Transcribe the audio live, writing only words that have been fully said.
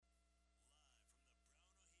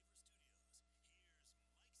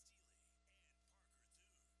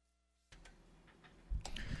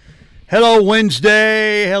Hello,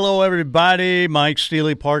 Wednesday. Hello, everybody. Mike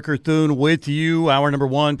Steely, Parker Thune with you. Hour number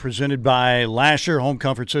one presented by Lasher Home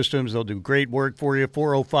Comfort Systems. They'll do great work for you.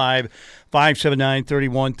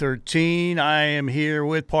 405-579-3113. I am here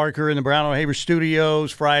with Parker in the Brown O'Haver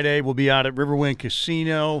Studios. Friday, we'll be out at Riverwind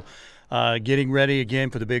Casino getting ready again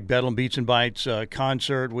for the big Bedlam Beats and Bites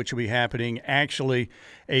concert, which will be happening actually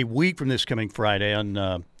a week from this coming Friday on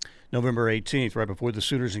November 18th, right before the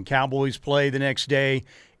Sooners and Cowboys play the next day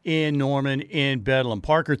in Norman, in Bedlam.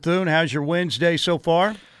 Parker Thune, how's your Wednesday so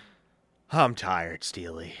far? I'm tired,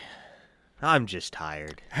 Steely. I'm just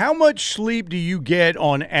tired. How much sleep do you get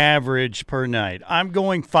on average per night? I'm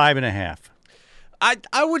going 5.5.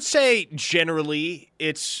 I would say generally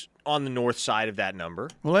it's on the north side of that number.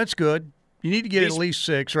 Well, that's good. You need to get at least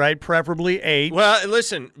 6, right? Preferably 8. Well,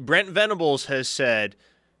 listen, Brent Venables has said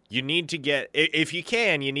you need to get, if you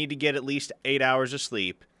can, you need to get at least 8 hours of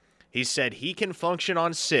sleep. He said he can function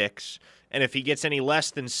on 6, and if he gets any less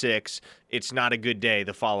than 6, it's not a good day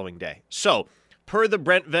the following day. So, per the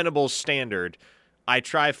Brent Venables standard, I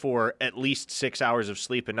try for at least 6 hours of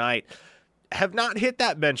sleep a night. Have not hit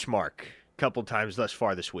that benchmark a couple times thus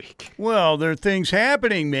far this week. Well, there are things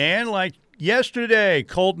happening, man, like yesterday,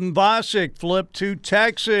 Colton Vasek flipped to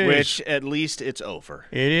Texas. Which, at least, it's over.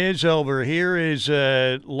 It is over. Here is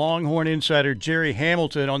Longhorn insider Jerry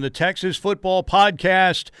Hamilton on the Texas Football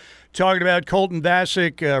Podcast talking about Colton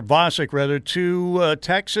Vasek to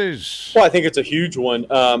Texas. Well, I think it's a huge one.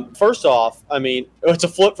 First off, I mean, it's a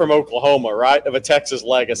flip from Oklahoma, right, of a Texas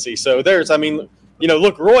legacy. So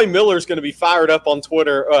look, Roy Miller's going to be fired up on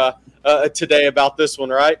Twitter today about this one,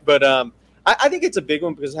 right? But I think it's a big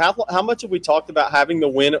one because how much have we talked about having the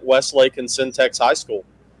win at Westlake and Syntex High School?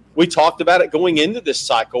 We talked about it going into this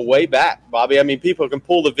cycle way back, Bobby. I mean, people can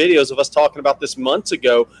pull the videos of us talking about this months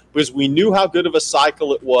ago because we knew how good of a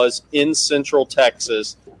cycle it was in Central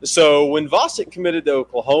Texas. So when Vasek committed to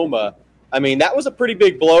Oklahoma, I mean, that was a pretty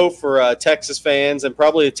big blow for Texas fans and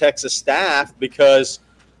probably the Texas staff because,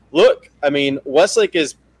 look, I mean, Westlake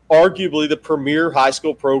is arguably the premier high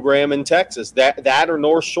school program in Texas, that or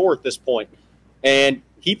North Shore at this point. And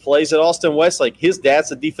he plays at Austin Westlake. His dad's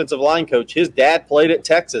the defensive line coach. His dad played at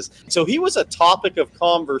Texas. So he was a topic of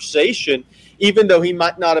conversation, even though he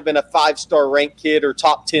might not have been a 5-star ranked kid or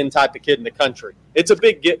top 10 type of kid in the country. It's a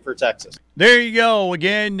big get for Texas. There you go.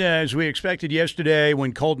 Again, as we expected yesterday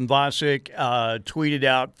when Colton Vasek tweeted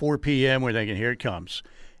out 4 p.m., we're thinking, here it comes.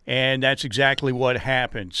 And that's exactly what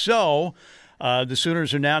happened. So the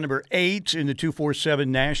Sooners are now number 8 in the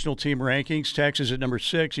 247 national team rankings. Texas at number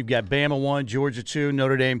 6. You've got Bama 1, Georgia 2,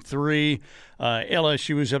 Notre Dame 3.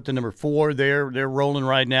 LSU is up to number 4. They're rolling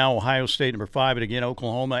right now. Ohio State number 5, and again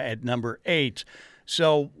Oklahoma at number 8.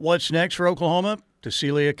 So what's next for Oklahoma?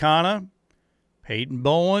 Cecilia Kana, Peyton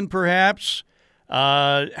Bowen, perhaps.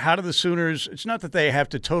 How do the Sooners? It's not that they have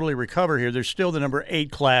to totally recover here. They're still the number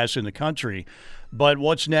 8 class in the country. But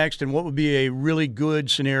what's next, and what would be a really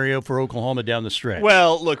good scenario for Oklahoma down the stretch?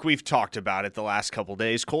 Well, look, we've talked about it the last couple of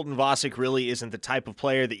days. Colton Vasek really isn't the type of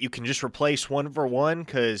player that you can just replace one for one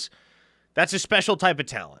because that's a special type of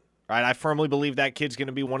talent, right? I firmly believe that kid's going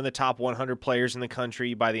to be one of the top 100 players in the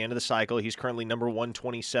country by the end of the cycle. He's currently number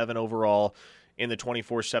 127 overall in the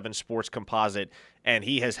 24/7 Sports Composite, and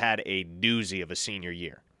he has had a doozy of a senior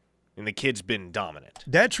year. And the kid's been dominant.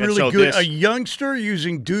 That's really good. A youngster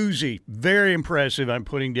using doozy. Very impressive. I'm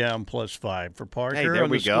putting down +5 for Parker. Hey, there on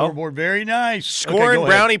we the go. Scoreboard. Very nice. Scoring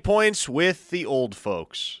brownie points with the old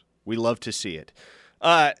folks. We love to see it.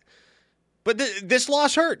 But this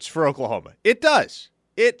loss hurts for Oklahoma. It does.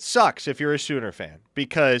 It sucks if you're a Sooner fan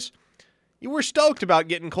because you were stoked about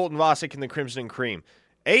getting Colton Vasek in the Crimson and Cream.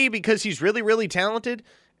 A, because he's really, really talented,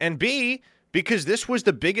 and B, because this was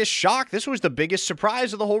the biggest shock. This was the biggest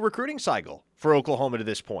surprise of the whole recruiting cycle for Oklahoma to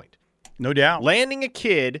this point. No doubt. Landing a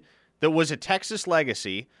kid that was a Texas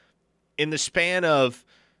legacy in the span of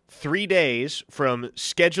 3 days from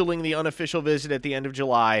scheduling the unofficial visit at the end of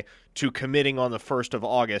July to committing on the 1st of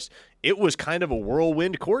August, it was kind of a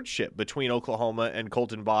whirlwind courtship between Oklahoma and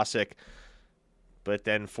Colton Vasek. But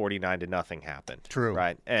then 49-0 happened. True.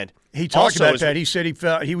 Right. And he talked about that. He said he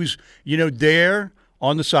felt he was, there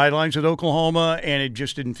on the sidelines at Oklahoma, and it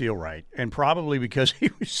just didn't feel right. And probably because he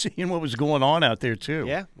was seeing what was going on out there, too.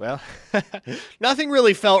 Yeah, well, nothing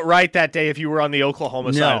really felt right that day if you were on the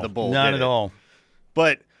Oklahoma side of the bowl. Not at all.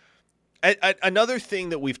 But another thing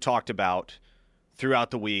that we've talked about throughout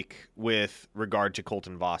the week with regard to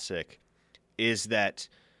Colton Vasek is that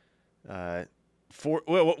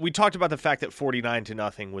we talked about the fact that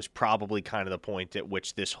 49-0 was probably kind of the point at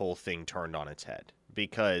which this whole thing turned on its head.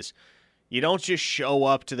 Because You don't just show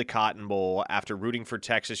up to the Cotton Bowl after rooting for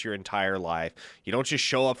Texas your entire life. You don't just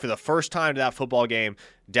show up for the first time to that football game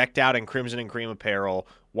decked out in crimson and cream apparel,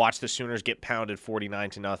 watch the Sooners get pounded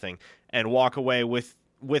 49-0, and walk away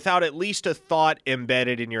without at least a thought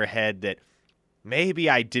embedded in your head that maybe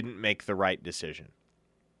I didn't make the right decision.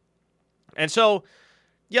 And so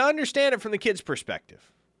you understand it from the kid's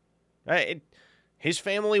perspective. Right? His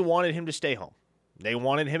family wanted him to stay home. They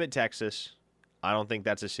wanted him at Texas. I don't think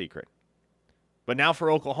that's a secret. But now for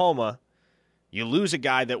Oklahoma, you lose a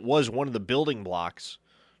guy that was one of the building blocks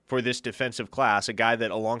for this defensive class, a guy that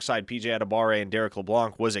alongside P.J. Adebawore and Derek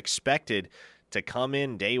LeBlanc was expected to come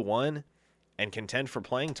in day one and contend for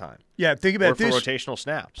playing time. Yeah, think about this. Or for rotational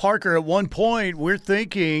snaps. Parker, at one point, we're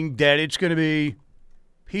thinking that it's going to be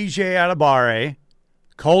P.J. Adebawore,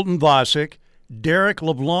 Colton Vasek, Derek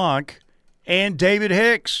LeBlanc, and David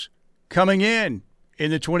Hicks coming in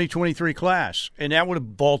the 2023 class. And that would have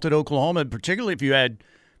vaulted Oklahoma, particularly if you had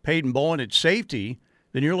Peyton Bowen at safety,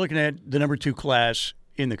 then you're looking at the number 2 class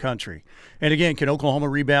in the country. And again, can Oklahoma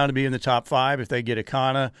rebound to be in the top 5 if they get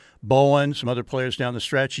Akana, Bowen, some other players down the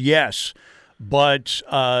stretch? Yes. But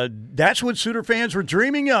that's what Sooner fans were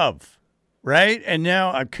dreaming of, right? And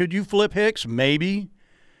now, could you flip Hicks? Maybe.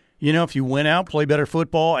 You know, if you win out, play better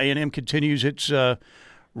football, A&M continues its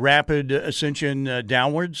rapid ascension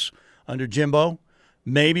downwards under Jimbo.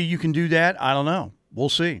 Maybe you can do that. I don't know. We'll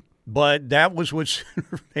see. But that was what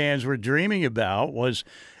Sooner fans were dreaming about, was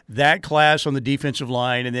that class on the defensive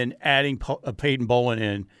line and then adding Peyton Bowen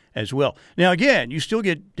in as well. Now, again, you still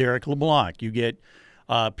get Derek LeBlanc. You get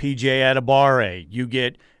P.J. Adebawore. You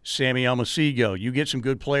get Sammy Almasigo. You get some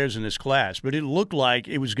good players in this class. But it looked like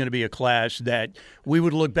it was going to be a class that we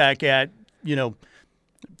would look back at, you know,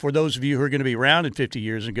 for those of you who are going to be around in 50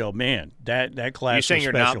 years and go, man, that class You saying was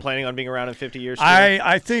you're special. not planning on being around in 50 years?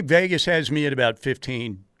 I think Vegas has me at about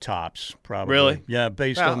 15 tops, probably. Really? Yeah,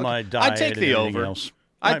 based on my diet I'd take and the everything over. else.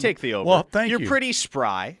 I'd take the over. Well, thank you. You're pretty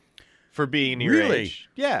spry for being your Really? age.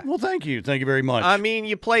 Yeah. Well, thank you. Thank you very much. I mean,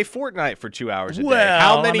 you play Fortnite for 2 hours a day. Well,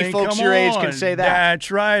 How many I mean, folks come your age on. can say that?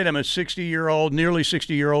 That's right. I'm a 60-year-old, nearly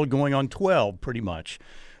 60-year-old, going on 12, pretty much.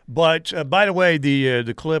 But, by the way,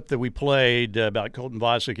 the clip that we played about Colton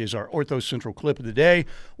Vasek is our Ortho Central clip of the day.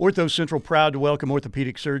 Ortho Central proud to welcome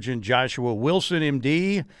orthopedic surgeon Joshua Wilson,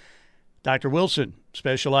 M.D. Dr. Wilson,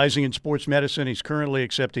 specializing in sports medicine. He's currently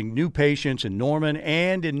accepting new patients in Norman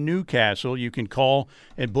and in Newcastle. You can call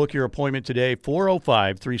and book your appointment today,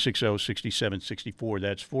 405-360-6764.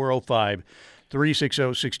 That's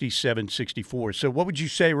 405-360-6764. So what would you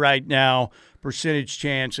say right now, percentage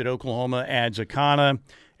chance that Oklahoma adds Akana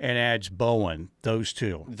and adds Bowen, those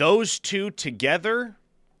two? Those two together,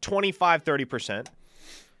 25, 30%.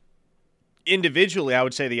 Individually, I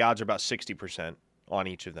would say the odds are about 60% on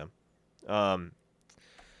each of them. You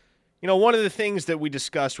know, one of the things that we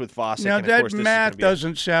discussed with Vasek, now, and of that course, this math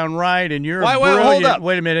doesn't sound right, and you're Wait, brilliant. hold up.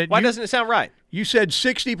 Wait a minute. Why doesn't it sound right? You said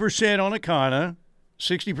 60% on Akana,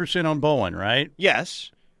 60% on Bowen, right? Yes.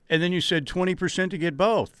 And then you said 20% to get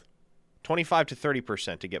both. 25 to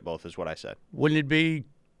 30% to get both is what I said. Wouldn't it be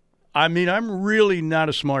 – I mean, I'm really not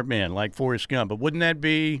a smart man like Forrest Gump, but wouldn't that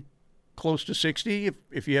be close to 60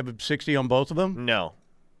 if you have a 60 on both of them? No,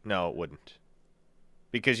 it wouldn't.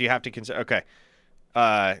 Because you have to consider. Okay,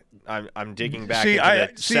 I'm digging back. See, into I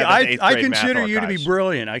the 7th, 8th I grade consider math you to be archives.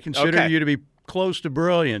 brilliant. I consider Okay. you to be close to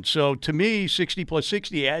brilliant. So to me, 60 plus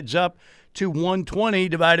 60 adds up to 120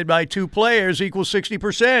 divided by 2 players equals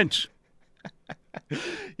 60%.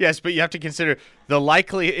 Yes, but you have to consider the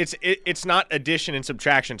likely. It's not addition and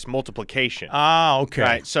subtraction; it's multiplication. Ah, okay.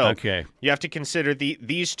 Right. So okay. you have to consider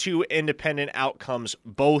these two independent outcomes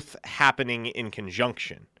both happening in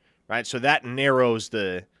conjunction. Right. So that narrows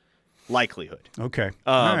the likelihood. Okay.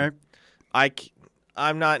 All right.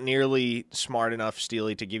 I'm not nearly smart enough,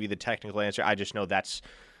 Steely, to give you the technical answer. I just know that's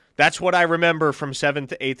what I remember from 7th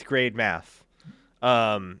to 8th grade math.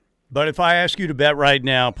 But if I ask you to bet right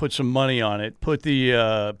now, put some money on it. Put the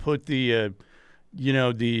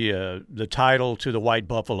title to the White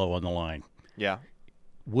Buffalo on the line. Yeah.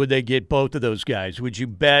 Would they get both of those guys? Would you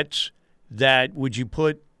bet that? Would you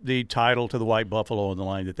put the title to the White Buffalo on the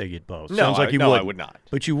line that they get both? No, Sounds like you no, would. I would not.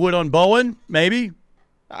 But you would on Bowen, maybe.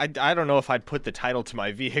 I don't know if I'd put the title to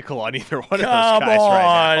my vehicle on either one of those Come guys on,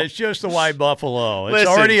 right now. it's just the White Buffalo. It's Listen,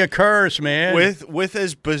 already a curse, man. With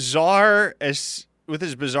as bizarrely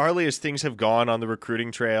as things have gone on the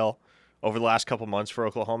recruiting trail over the last couple months for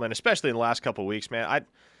Oklahoma, and especially in the last couple weeks, man,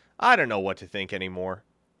 I don't know what to think anymore.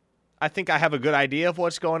 I think I have a good idea of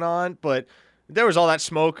what's going on, but there was all that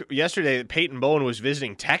smoke yesterday that Peyton Bowen was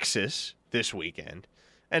visiting Texas this weekend,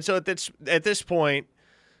 and so at this point,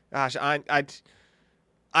 gosh,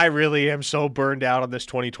 I really am so burned out on this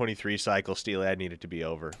 2023 cycle, Steely. I need it to be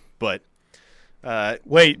over. But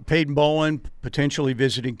wait, Peyton Bowen potentially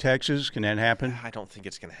visiting Texas. Can that happen? I don't think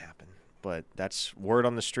it's going to happen. But that's word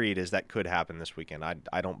on the street is that could happen this weekend.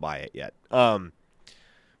 I don't buy it yet.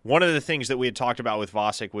 One of the things that we had talked about with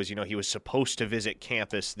Vasek was, he was supposed to visit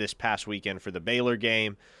campus this past weekend for the Baylor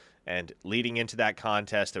game. And leading into that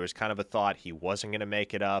contest, there was kind of a thought he wasn't going to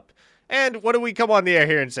make it up. And what do we come on the air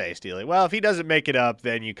here and say, Steely? Well, if he doesn't make it up,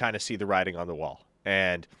 then you kind of see the writing on the wall.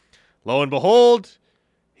 And lo and behold,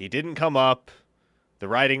 he didn't come up. The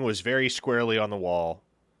writing was very squarely on the wall.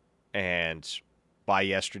 And by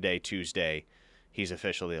yesterday, Tuesday, he's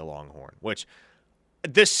officially a Longhorn, which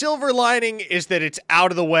the silver lining is that it's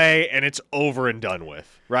out of the way and it's over and done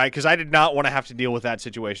with, right? Because I did not want to have to deal with that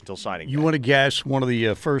situation until signing day. You want to guess one of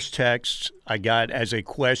the first texts I got as a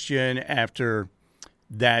question after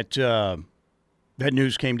that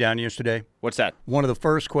news came down yesterday? What's that? One of the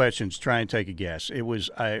first questions. Try and take a guess. It was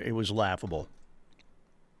laughable.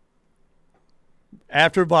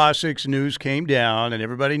 After Vasek's news came down and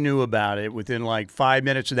everybody knew about it, within like 5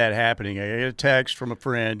 minutes of that happening, I got a text from a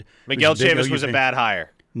friend. Miguel Chavis was a bad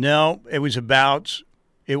hire. No, it was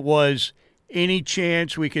any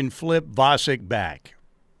chance we can flip Vasek back.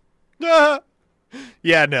 Yeah,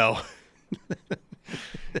 no.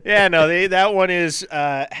 Yeah, no, that one is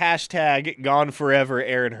hashtag gone forever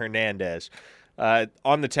Aaron Hernandez.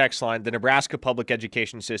 On the text line, the Nebraska public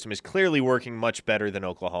education system is clearly working much better than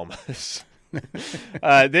Oklahoma's.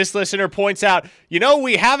 This listener points out,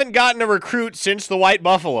 we haven't gotten a recruit since the White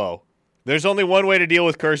Buffalo. There's only one way to deal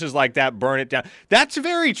with curses like that, burn it down. That's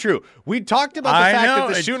very true. We talked about the fact that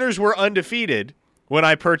the Sooners were undefeated when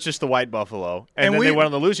I purchased the White Buffalo, and then they went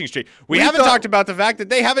on the losing streak. We haven't talked about the fact that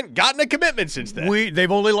they haven't gotten a commitment since then.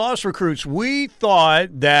 They've only lost recruits. We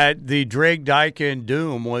thought that the Drake Dykin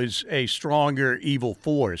Doom was a stronger evil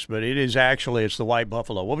force, but it's the White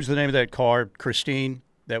Buffalo. What was the name of that car? Christine?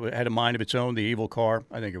 That had a mind of its own, the evil car?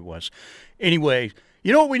 I think it was. Anyway,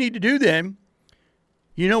 you know what we need to do then?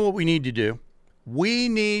 You know what we need to do? We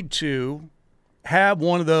need to have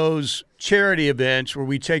one of those charity events where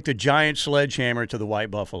we take the giant sledgehammer to the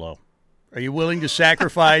White Buffalo. Are you willing to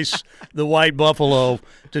sacrifice the White Buffalo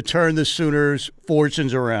to turn the Sooners'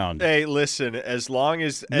 fortunes around? Hey, listen, as long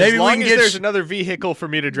as there's another vehicle for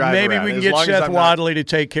me to drive around. Maybe we can get Seth Wadley to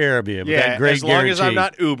take care of you. Yeah, that great as long guarantee. as I'm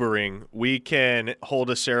not Ubering, we can hold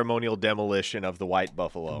a ceremonial demolition of the White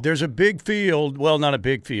Buffalo. There's a big field, well, not a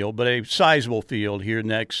big field, but a sizable field here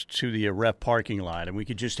next to the ref parking lot, and we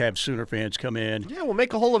could just have Sooner fans come in. Yeah, we'll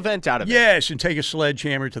make a whole event out of it. Yes, and take a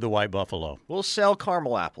sledgehammer to the White Buffalo. We'll sell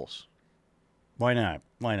caramel apples. Why not?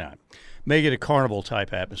 Why not? Make it a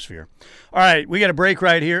carnival-type atmosphere. All right, we got a break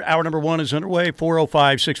right here. Hour number 1 is underway,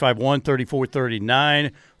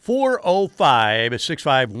 405-651-3439.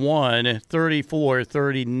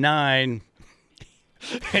 405-651-3439.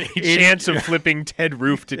 Any chance of flipping Ted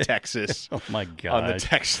Roof to Texas? Oh, my God. On the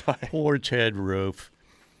text line. Poor Ted Roof.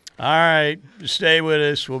 All right, stay with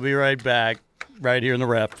us. We'll be right back right here in the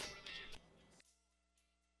ref.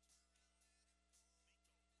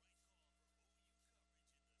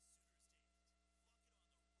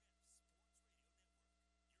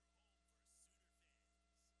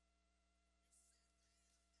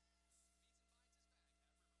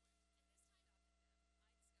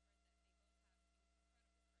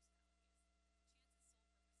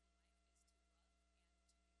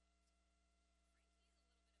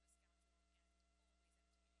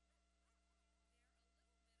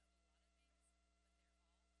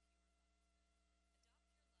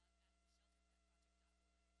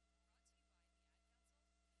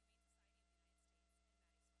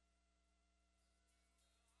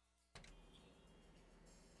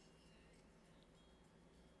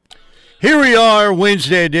 Here we are,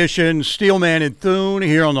 Wednesday edition, Steelman and Thune,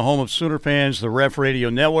 here on the home of Sooner fans, the Ref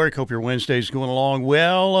Radio Network. Hope your Wednesday's going along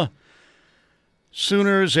well.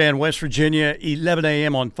 Sooners and West Virginia, 11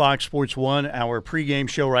 a.m. on Fox Sports 1. Our pregame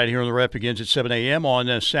show right here on the Ref begins at 7 a.m.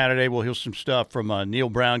 On Saturday, we'll hear some stuff from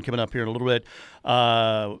Neil Brown coming up here in a little bit.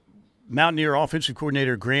 Mountaineer offensive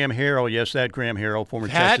coordinator Graham Harrell. Yes, that Graham Harrell, former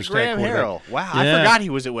Texas Tech quarterback. Harrell. Wow, yeah. I forgot he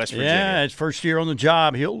was at West Virginia. Yeah, his first year on the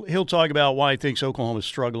job. He'll talk about why he thinks Oklahoma's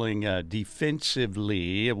struggling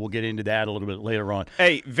defensively. We'll get into that a little bit later on.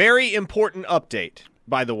 Hey, very important update,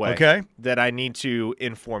 by the way, okay, that I need to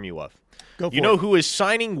inform you of. Go for it. You know who is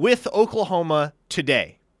signing with Oklahoma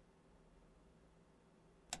today?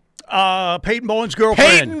 Peyton Bowen's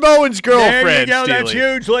girlfriend. Peyton Bowen's girlfriend. There you go. Steely. That's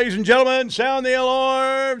huge, ladies and gentlemen. Sound the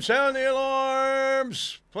alarm. Sound the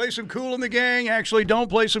alarms. Play some Kool in the Gang. Actually, don't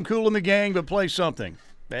play some Kool in the Gang, but play something.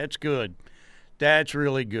 That's good. That's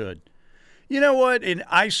really good. You know what? And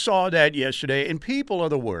I saw that yesterday, and people are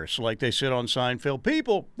the worst. Like they said on Seinfeld,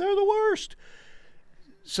 people, they're the worst.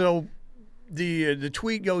 So the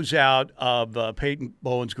tweet goes out of Peyton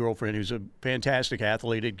Bowen's girlfriend, who's a fantastic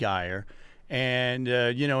athlete at Geyer, and,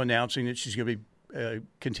 announcing that she's going to be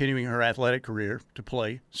continuing her athletic career to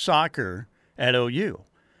play soccer at OU.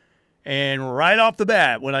 And right off the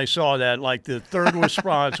bat, when I saw that, like the third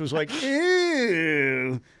response was like,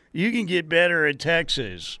 ew, you can get better at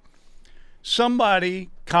Texas. Somebody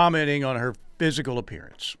commenting on her physical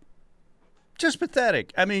appearance. Just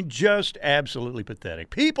pathetic. I mean, just absolutely pathetic.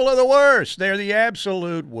 People are the worst. They're the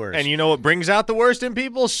absolute worst. And you know what brings out the worst in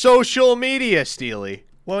people? Social media, Steely.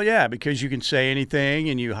 Well, yeah, because you can say anything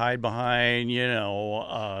and you hide behind,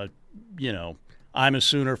 I'm a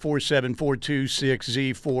Sooner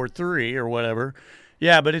 47426Z43 or whatever.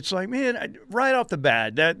 Yeah, but it's like, man, right off the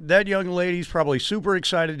bat, that young lady's probably super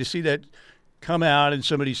excited to see that come out, and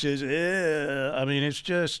somebody says, I mean, it's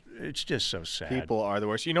just so sad. People are the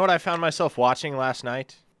worst. You know what I found myself watching last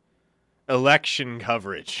night? Election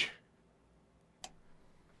coverage.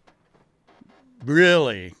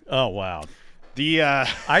 Really? Oh, wow.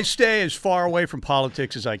 I stay as far away from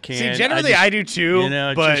politics as I can. See, generally I do too,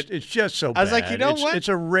 but it's just so bad. I was like, you know what? It's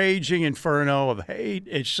a raging inferno of hate.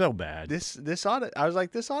 It's so bad. This ought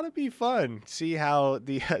to be fun. See how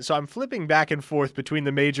so I'm flipping back and forth between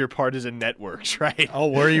the major partisan networks, right? Oh,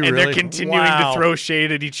 were you and really? They're continuing to throw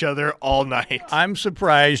shade at each other all night. I'm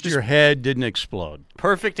surprised your head didn't explode.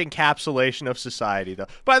 Perfect encapsulation of society, though.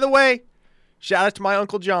 By the way, shout out to my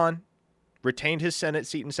Uncle John. Retained his Senate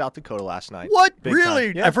seat in South Dakota last night. What? Big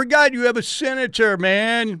Really? Yeah. I forgot you have a senator,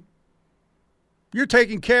 man. You're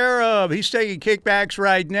taken care of. He's taking kickbacks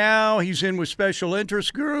right now. He's in with special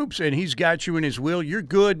interest groups, and he's got you in his will. You're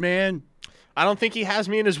good, man. I don't think he has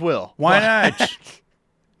me in his will. Why not?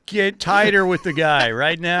 Get tighter with the guy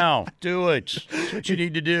right now. Do it. That's what you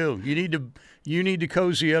need to do. You need to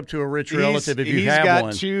cozy up to a rich relative if you have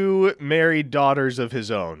one. He's got 2 married daughters of his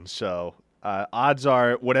own, so odds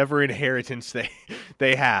are whatever inheritance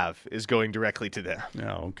they have is going directly to them.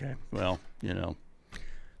 Oh, okay. Well,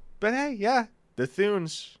 But hey, yeah, the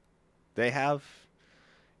Thunes, they have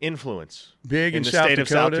influence big in the state of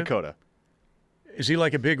South Dakota. Is he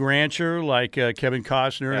like a big rancher, like Kevin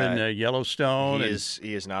Costner in Yellowstone?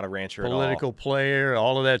 He is not a rancher at all. Political player,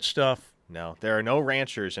 all of that stuff? No, there are no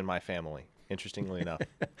ranchers in my family, interestingly enough.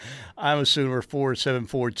 I'm a Sooner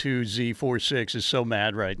 4742Z46 is so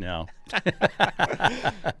mad right now.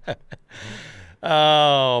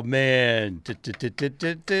 Oh, man.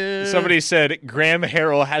 Somebody said Graham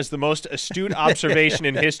Harrell has the most astute observation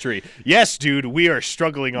in history. Yes, dude, we are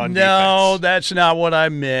struggling on defense. No, that's not what I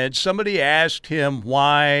meant. Somebody asked him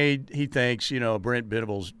why he thinks, Brent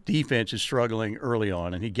Venables' defense is struggling early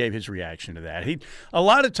on, and he gave his reaction to that. A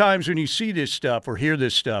lot of times when you see this stuff or hear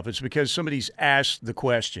this stuff, it's because somebody's asked the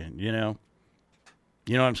question, You know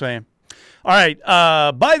what I'm saying? All right.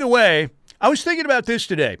 By the way, I was thinking about this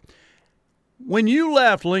today. When you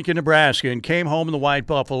left Lincoln, Nebraska, and came home in the White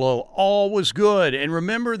Buffalo, all was good. And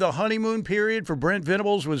remember, the honeymoon period for Brent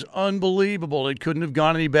Venables was unbelievable. It couldn't have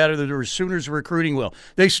gone any better. The Sooners are recruiting well.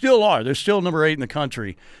 They still are. They're still number 8 in the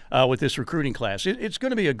country with this recruiting class. It's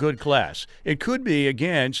going to be a good class. It could be,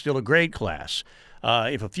 again, still a great class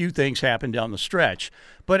if a few things happen down the stretch.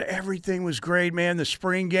 But everything was great, man. The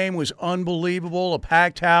spring game was unbelievable, a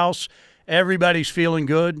packed house. Everybody's feeling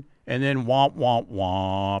good. And then womp, womp,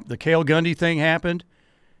 womp. The Cale Gundy thing happened.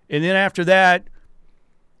 And then after that,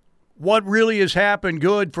 what really has happened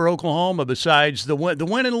good for Oklahoma besides the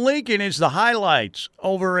win in Lincoln is the highlights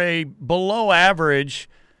over a below-average,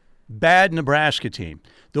 bad Nebraska team.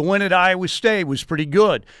 The win at Iowa State was pretty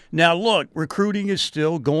good. Now, look, recruiting is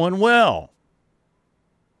still going well.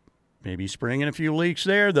 Maybe springing a few leaks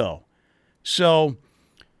there, though. So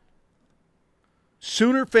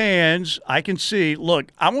Sooner fans, I can see,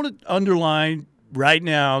 look, I want to underline right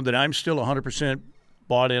now that I'm still 100%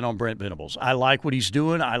 bought in on Brent Venables. I like what he's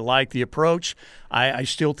doing. I like the approach. I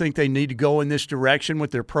still think they need to go in this direction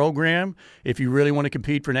with their program if you really want to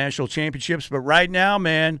compete for national championships. But right now,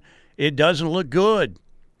 man, it doesn't look good.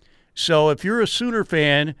 So if you're a Sooner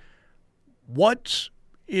fan,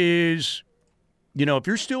 if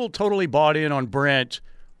you're still totally bought in on Brent,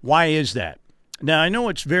 why is that? Now, I know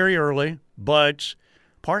it's very early, but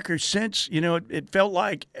Parker, since, it felt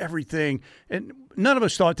like everything, and none of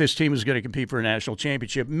us thought this team was going to compete for a national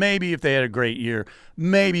championship. Maybe if they had a great year,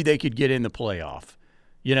 maybe they could get in the playoff.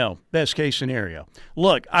 Best case scenario.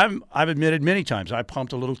 Look, I've admitted many times I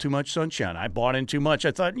pumped a little too much sunshine. I bought in too much. I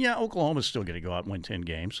thought, Oklahoma's still going to go out and win 10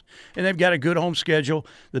 games. And they've got a good home schedule.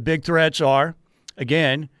 The big threats are,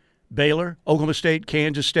 again, Baylor, Oklahoma State,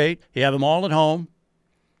 Kansas State. You have them all at home.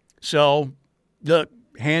 So, look,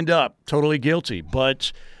 hand up, totally guilty.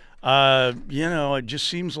 But, it just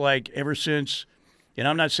seems like ever since, and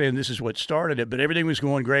I'm not saying this is what started it, but everything was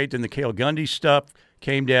going great. Then the Cale Gundy stuff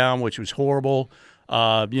came down, which was horrible,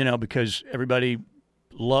 because everybody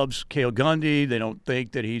loves Cale Gundy. They don't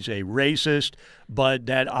think that he's a racist, but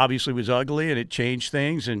that obviously was ugly, and it changed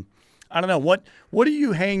things. And I don't know, what are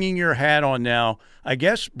you hanging your hat on now? I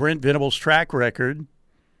guess Brent Venables' track record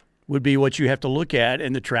would be what you have to look at,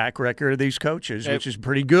 and the track record of these coaches, which is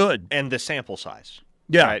pretty good. And the sample size.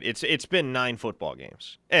 Yeah. Right? It's been 9 football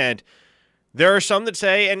games. And there are some that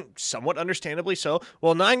say, and somewhat understandably so,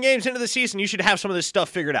 well, 9 games into the season, you should have some of this stuff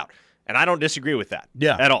figured out. And I don't disagree with that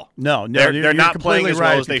at all. No, they're not playing as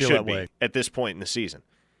well as they should be at this point in the season.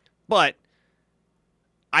 But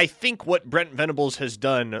I think what Brent Venables has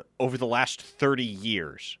done over the last 30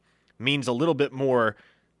 years means a little bit more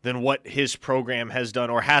than what his program has done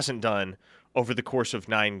or hasn't done over the course of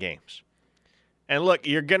 9 games. And look,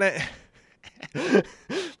 you're going to –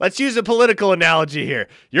 let's use a political analogy here.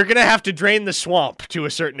 You're going to have to drain the swamp to a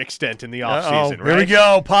certain extent in the offseason, right? Here we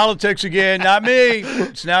go. Politics again. Not me.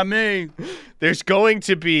 It's not me. There's going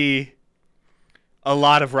to be a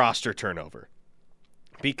lot of roster turnover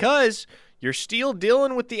because you're still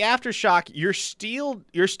dealing with the aftershock. You're still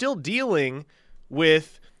dealing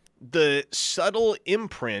with the subtle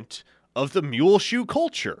imprint of the mule shoe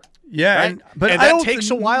culture. Yeah, right? but that takes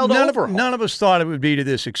a while to overhaul. None of us thought it would be to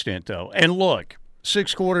this extent, though. And look,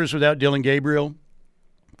 6 quarters without Dillon Gabriel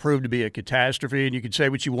proved to be a catastrophe. And you can say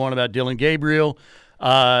what you want about Dillon Gabriel.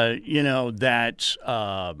 That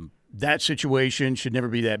situation should never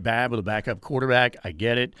be that bad with a backup quarterback. I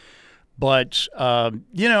get it. But, I've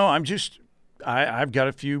got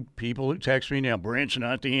a few people who text me now, Brent's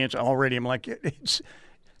not the answer already. I'm like,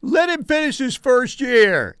 let him finish his first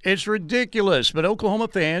year. It's ridiculous. But Oklahoma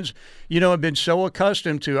fans, have been so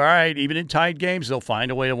accustomed to, all right, even in tight games, they'll find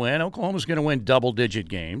a way to win. Oklahoma's going to win double-digit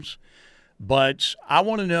games. But I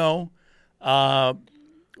want to know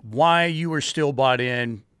why you are still bought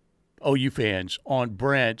in, OU fans, on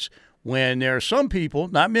Brent, when there are some people,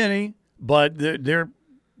 not many, but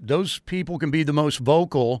those people can be the most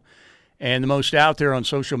vocal and the most out there on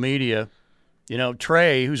social media.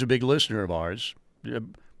 Trey, who's a big listener of ours,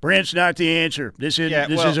 Brent's not the answer. This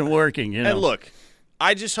isn't working. And look,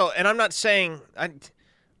 I just hope, and I'm not saying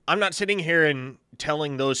I'm not sitting here and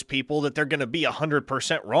telling those people that they're going to be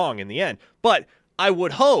 100% wrong in the end. But I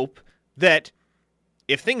would hope that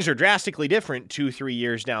if things are drastically different 2-3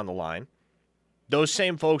 years down the line, those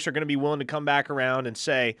same folks are going to be willing to come back around and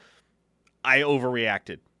say, I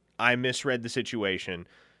overreacted. I misread the situation.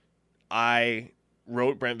 I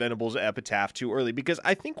wrote Brent Venables' epitaph too early, because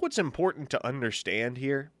I think what's important to understand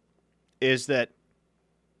here is that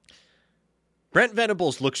Brent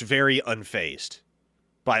Venables looks very unfazed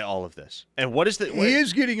by all of this. And what is the? He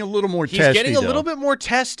is getting a little more testy. He's getting a little bit more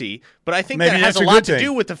testy, but I think maybe that has a lot to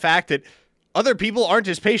do with the fact that other people aren't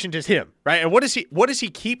as patient as him, right? And what does he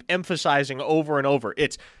keep emphasizing over and over?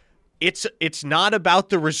 It's not about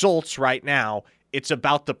the results right now. It's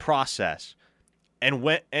about the process. And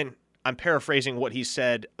I'm paraphrasing what he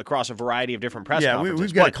said across a variety of different press conferences. Yeah,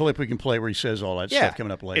 we've got a clip we can play where he says all that stuff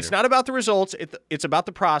coming up later. It's not about the results. It's about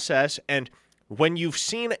the process. And when you've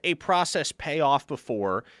seen a process pay off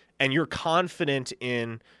before and you're confident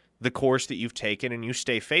in the course that you've taken and you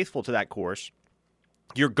stay faithful to that course,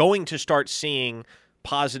 you're going to start seeing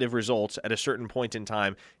positive results at a certain point in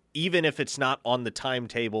time, even if it's not on the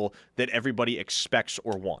timetable that everybody expects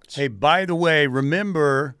or wants. Hey, by the way,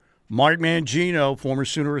 remember Mark Mangino, former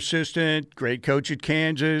Sooner assistant, great coach at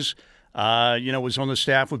Kansas, was on the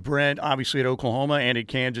staff with Brent, obviously at Oklahoma and at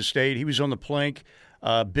Kansas State. He was on the Plank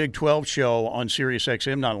Big 12 show on Sirius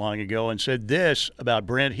XM not long ago and said this about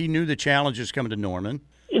Brent. He knew the challenges coming to Norman.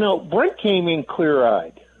 Brent came in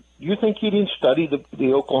clear-eyed. You think he didn't study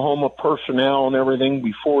the Oklahoma personnel and everything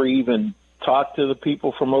before he even talked to the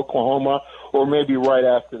people from Oklahoma, or maybe right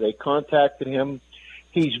after they contacted him?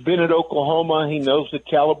 He's been at Oklahoma. He knows the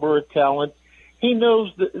caliber of talent. He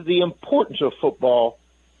knows the importance of football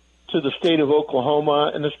to the state of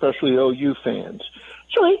Oklahoma and especially OU fans.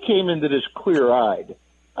 So he came into this clear-eyed.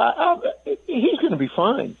 He's going to be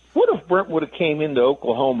fine. What if Brent would have came into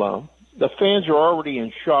Oklahoma? The fans are already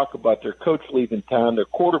in shock about their coach leaving town, their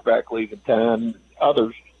quarterback leaving town,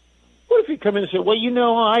 others. What if you come in and say, well,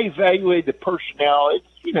 I evaluated the personnel. It's,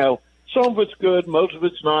 some of it's good, most of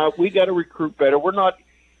it's not. We got to recruit better. We're not.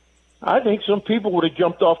 I think some people would have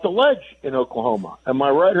jumped off the ledge in Oklahoma. Am I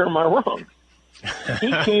right or am I wrong?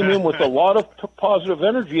 He came in with a lot of positive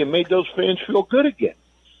energy and made those fans feel good again.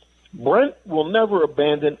 Brent will never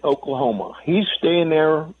abandon Oklahoma. He's staying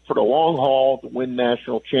there for the long haul to win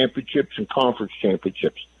national championships and conference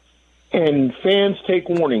championships. And fans, take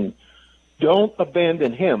warning. Don't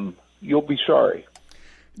abandon him. You'll be sorry.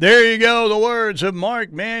 There you go. The words of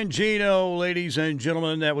Mark Mangino, ladies and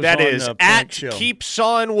gentlemen. That is at Keep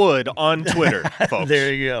Sawing Wood on Twitter, folks.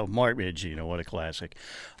 There you go. Mark Mangino. What a classic.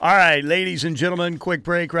 All right, ladies and gentlemen, quick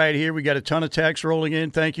break right here. We got a ton of texts rolling in.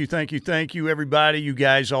 Thank you, everybody. You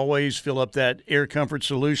guys always fill up that Air Comfort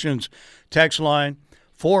Solutions text line.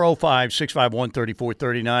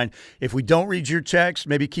 405-651-3439. If we don't read your text,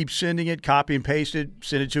 maybe keep sending it, copy and paste it,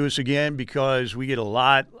 send it to us again, because we get a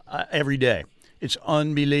lot every day. It's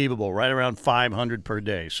unbelievable, right around 500 per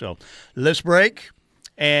day. So let's break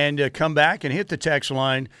and come back and hit the text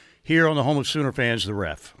line here on the home of Sooner fans, The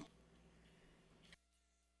Ref.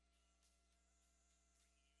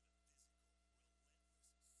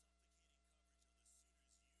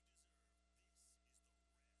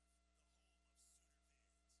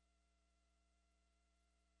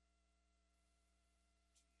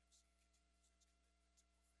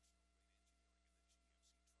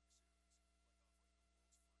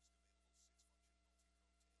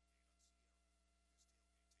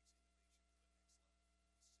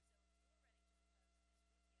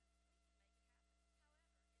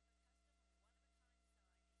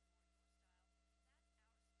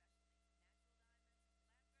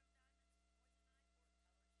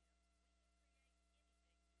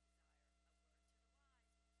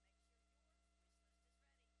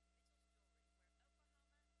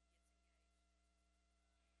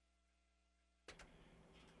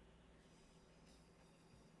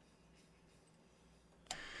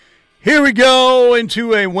 Here we go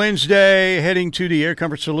into a Wednesday, heading to the Air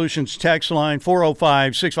Comfort Solutions text line,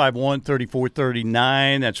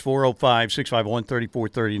 405-651-3439. That's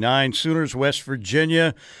 405-651-3439. Sooners, West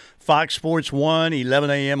Virginia, Fox Sports 1, 11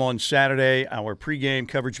 a.m. on Saturday. Our pregame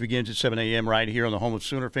coverage begins at 7 a.m. right here on the home of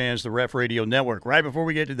Sooner fans, the Ref Radio Network. Right before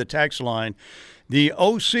we get to the text line, the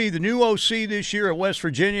new OC this year at West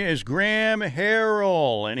Virginia is Graham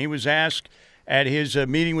Harrell, and he was asked at his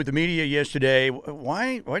meeting with the media yesterday,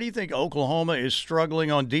 why do you think Oklahoma is struggling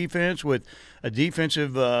on defense with a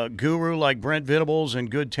defensive guru like Brent Venables and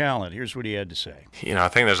good talent? Here's what he had to say. I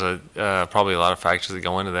think there's probably a lot of factors that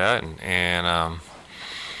go into that,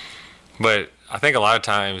 but I think a lot of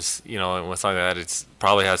times, with something like that, it's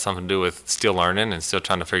probably has something to do with still learning and still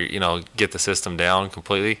trying to figure, get the system down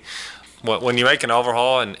completely. When you make an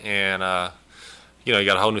overhaul and you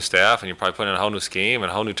got a whole new staff and you're probably putting in a whole new scheme and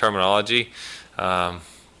a whole new terminology. That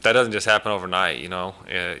doesn't just happen overnight,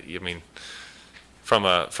 from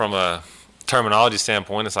a terminology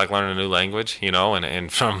standpoint, it's like learning a new language,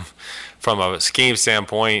 and from a scheme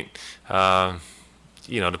standpoint,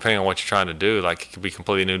 depending on what you're trying to do, like it could be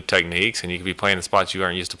completely new techniques and you could be playing in spots you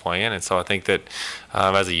aren't used to playing. And so I think that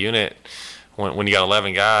as a unit, when you got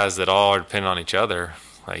 11 guys that all are dependent on each other,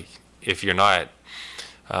 like if you're not,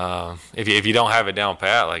 if you don't have it down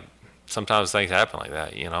pat, like sometimes things happen like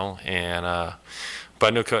that,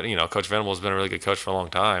 but Coach Venables has been a really good coach for a long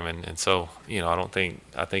time, and so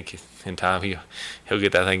I think in time he'll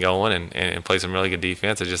get that thing going and play some really good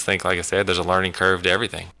defense. I just think, like I said, there's a learning curve to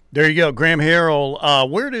everything. There you go, Graham Harrell.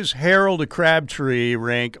 Where does Harold to Crabtree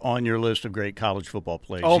rank on your list of great college football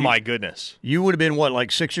players? Oh, my goodness! You would have been what,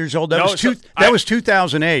 like 6 years old? That was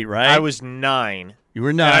 2008, right? I was 9. You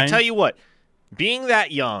were 9. And I tell you what, being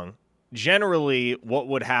that young, generally what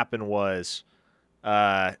would happen was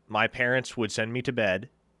my parents would send me to bed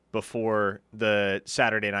before the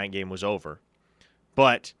Saturday night game was over.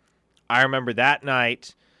 But I remember that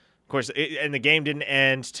night, of course, and the game didn't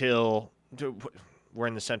end till we're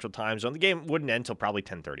in the Central Time Zone. The game wouldn't end till probably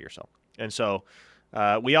 10:30 or so. And so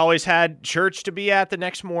we always had church to be at the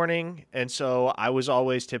next morning, and so I was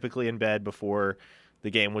always typically in bed before the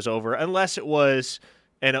game was over, unless it was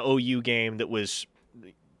an OU game that was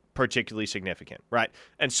particularly significant, right?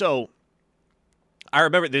 And so I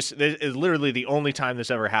remember this is literally the only time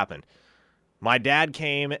this ever happened. My dad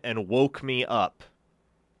came and woke me up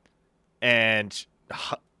and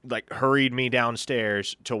hurried me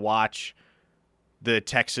downstairs to watch the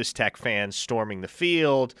Texas Tech fans storming the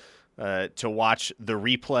field, to watch the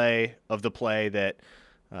replay of the play that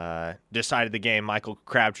decided the game. Michael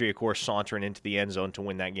Crabtree, of course, sauntering into the end zone to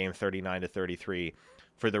win that game 39-33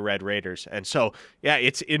 for the Red Raiders. And so, yeah,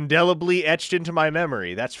 it's indelibly etched into my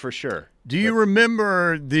memory, that's for sure. Do you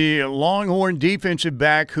remember the Longhorn defensive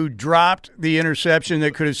back who dropped the interception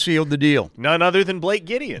that could have sealed the deal? None other than Blake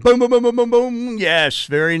Gideon. Boom, boom, boom, boom, boom, boom. Yes,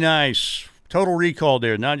 very nice. Total Recall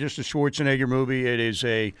there, not just a Schwarzenegger movie. It is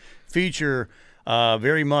a feature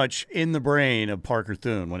very much in the brain of Parker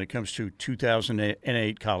Thune when it comes to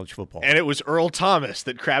 2008 college football. And it was Earl Thomas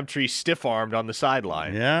that Crabtree stiff-armed on the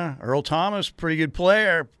sideline. Yeah, Earl Thomas, pretty good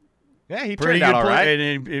player. Yeah, he Pretty turned good out all right.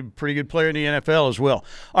 and a pretty good player in the NFL as well.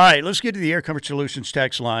 All right, let's get to the Air Comfort Solutions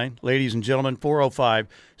text line. Ladies and gentlemen,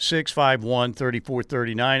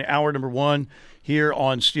 405-651-3439. Hour number 1 here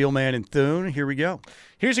on Steelman and Thune. Here we go.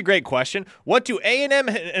 Here's a great question. What do A&M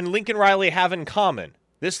and Lincoln Riley have in common?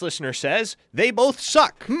 This listener says, they both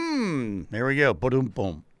suck. There we go. Boom,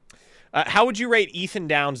 boom. How would you rate Ethan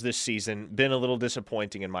Downs this season? Been a little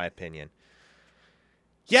disappointing in my opinion.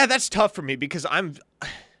 Yeah, that's tough for me because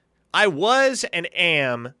I was and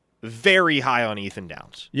am very high on Ethan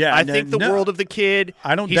Downs. Yeah, I think the world of the kid.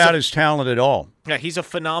 I don't doubt his talent at all. Yeah, he's a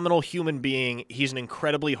phenomenal human being. He's an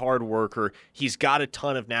incredibly hard worker. He's got a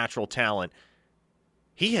ton of natural talent.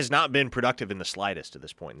 He has not been productive in the slightest at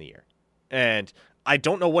this point in the year. And I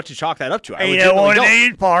don't know what to chalk that up to. You know what it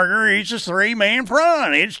is, Parker? It's a 3-man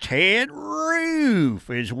front. It's Ted Roof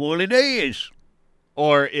is what it is.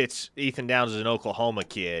 Or it's Ethan Downs is an Oklahoma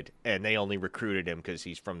kid, and they only recruited him because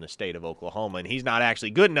he's from the state of Oklahoma, and he's not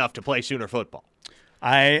actually good enough to play Sooner football.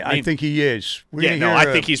 I think he is. I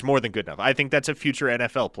think he's more than good enough. I think that's a future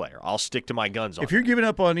NFL player. I'll stick to my guns on If you're giving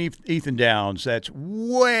up on Ethan Downs, that's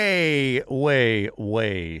way, way,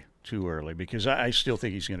 way too early because I still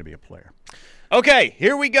think he's going to be a player. Okay,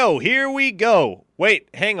 here we go. Wait,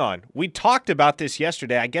 hang on. We talked about this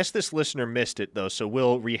yesterday. I guess this listener missed it, though, so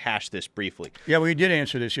we'll rehash this briefly. Yeah, we did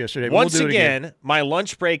answer this yesterday. Once again, my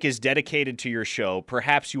lunch break is dedicated to your show.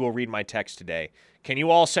 Perhaps you will read my text today. Can you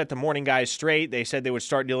all set the morning guys straight? They said they would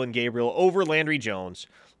start Dillon Gabriel over Landry Jones.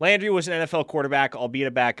 Landry was an NFL quarterback, albeit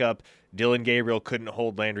a backup. Dillon Gabriel couldn't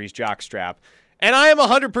hold Landry's jockstrap. And I am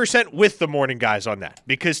 100% with the morning guys on that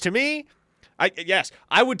because to me,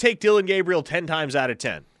 I would take Dillon Gabriel 10 times out of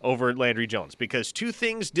 10 over Landry Jones because two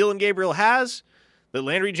things Dillon Gabriel has that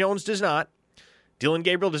Landry Jones does not. Dillon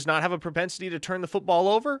Gabriel does not have a propensity to turn the football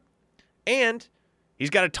over, and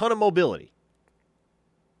he's got a ton of mobility.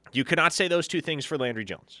 You cannot say those two things for Landry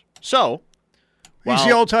Jones. So, he's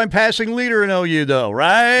the all-time passing leader in OU, though,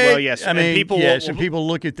 right? Well, yes. I mean, and people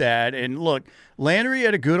look at that. And look, Landry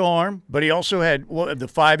had a good arm, but he also had the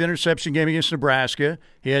 5-interception game against Nebraska.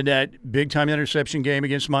 He had that big-time interception game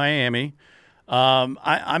against Miami.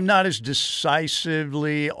 I'm not as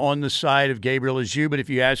decisively on the side of Gabriel as you, but if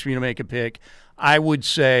you ask me to make a pick, I would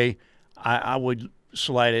say I would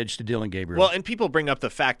slight edge to Dillon Gabriel. Well, and people bring up the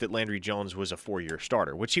fact that Landry Jones was a 4-year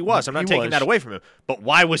starter, which he was. I'm not taking that away from him. But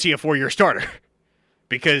why was he a 4-year starter?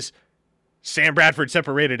 Because Sam Bradford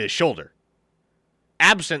separated his shoulder.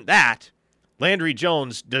 Absent that, Landry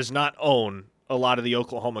Jones does not own a lot of the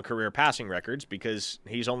Oklahoma career passing records because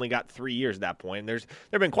he's only got 3 years at that point. There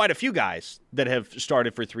have been quite a few guys that have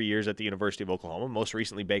started for 3 years at the University of Oklahoma, most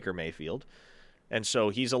recently Baker Mayfield. And so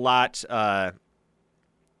he's he's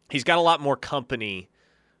got a lot more company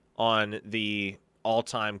on the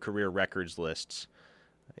all-time career records lists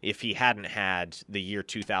if he hadn't had the year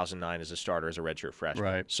 2009 as a starter as a redshirt freshman.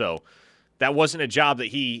 Right. So that wasn't a job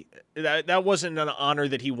that wasn't an honor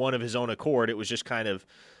that he won of his own accord. It was just kind of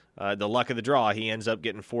the luck of the draw. He ends up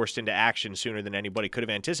getting forced into action sooner than anybody could have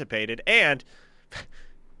anticipated. And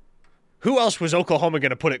who else was Oklahoma going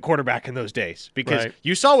to put at quarterback in those days? Because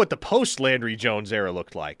you saw what the post-Landry Jones era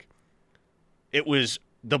looked like. It was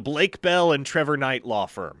the Blake Bell and Trevor Knight law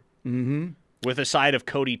firm with a side of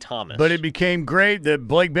Cody Thomas. But it became great.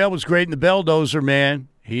 Blake Bell was great in the Belldozer, man.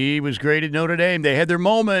 He was great at Notre Dame. They had their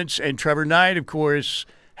moments, and Trevor Knight, of course,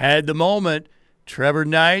 had the moment. Trevor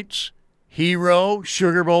Knight's hero,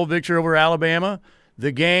 Sugar Bowl victory over Alabama,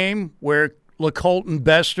 the game where LeColton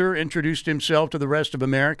Bester introduced himself to the rest of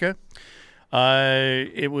America.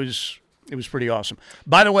 It was pretty awesome.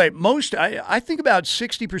 By the way, I think about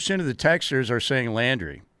 60% of the texters are saying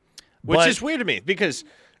Landry. Which is weird to me because,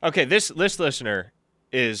 okay, this listener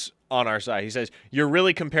is on our side. He says, you're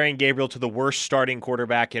really comparing Gabriel to the worst starting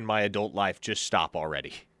quarterback in my adult life. Just stop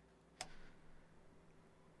already.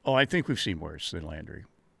 Oh, I think we've seen worse than Landry.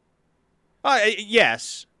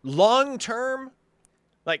 Yes. Long term,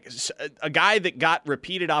 like a guy that got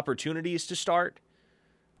repeated opportunities to start.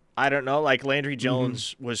 I don't know. Like Landry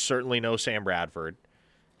Jones was certainly no Sam Bradford.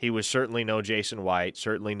 He was certainly no Jason White,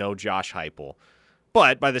 certainly no Josh Heupel.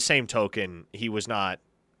 But by the same token, he was not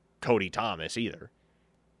Cody Thomas either.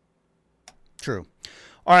 True.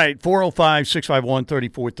 All right,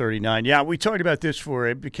 405-651-3439. Yeah, we talked about this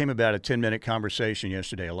it became about a 10-minute conversation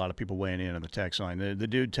yesterday. A lot of people weighing in on the text line. The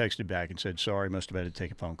dude texted back and said, sorry, must have had to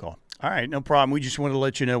take a phone call. All right, no problem. We just wanted to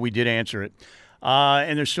let you know we did answer it.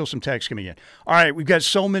 And there's still some text coming in. All right, we've got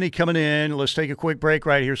so many coming in. Let's take a quick break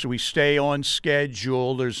right here so we stay on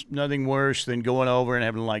schedule. There's nothing worse than going over and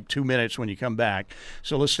having like 2 minutes when you come back.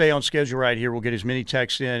 So let's stay on schedule right here. We'll get as many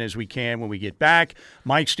texts in as we can when we get back.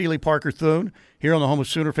 Mike Steely, Parker Thune, here on the home of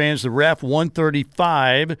Sooner fans, the Ref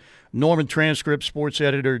 135. Norman Transcript sports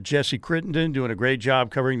editor Jesse Crittenden doing a great job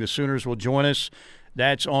covering the Sooners will join us.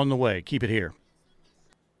 That's on the way. Keep it here.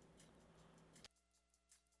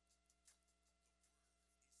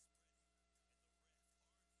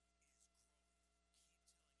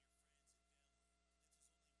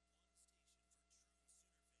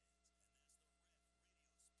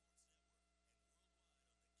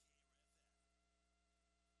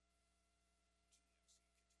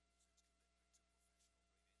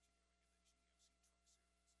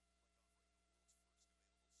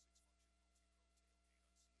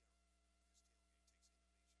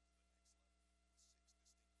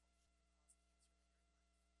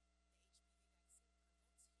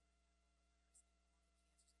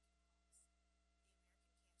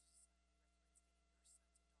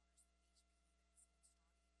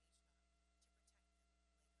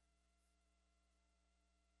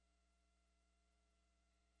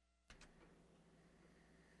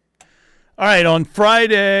 All right, on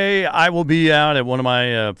Friday, I will be out at one of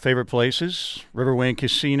my favorite places, Riverwind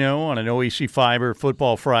Casino, on an OEC Fiber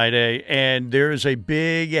Football Friday, and there is a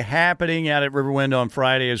big happening out at Riverwind on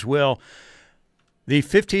Friday as well. The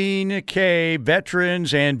 15K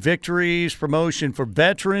Veterans and Victories promotion for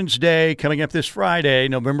Veterans Day coming up this Friday,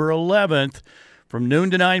 November 11th. From noon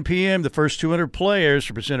to 9 p.m., the first 200 players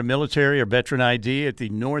to present a military or veteran ID at the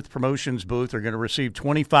North Promotions booth are going to receive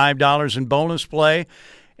 $25 in bonus play,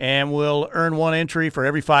 and will earn one entry for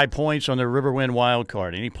every 5 points on their Riverwind wild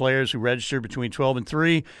card. Any players who register between 12 and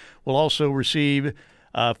 3 will also receive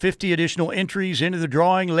 50 additional entries into the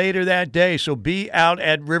drawing later that day. So be out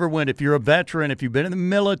at Riverwind. If you're a veteran, if you've been in the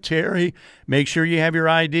military, make sure you have your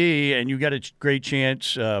ID, and you got a great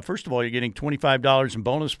chance. First of all, you're getting $25 in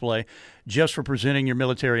bonus play just for presenting your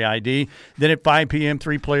military ID. Then at 5 p.m.,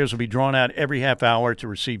 3 players will be drawn out every half hour to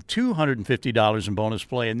receive $250 in bonus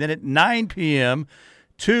play. And then at 9 p.m.,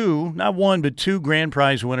 not one, but two grand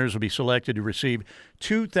prize winners will be selected to receive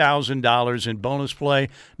 $2,000 in bonus play.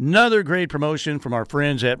 Another great promotion from our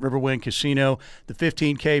friends at Riverwind Casino, the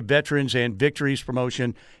 15K Veterans and Victories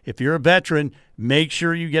promotion. If you're a veteran, make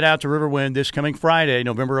sure you get out to Riverwind this coming Friday,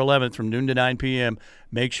 November 11th, from noon to 9 p.m.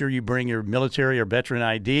 Make sure you bring your military or veteran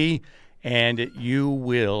ID, and you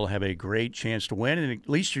will have a great chance to win, and at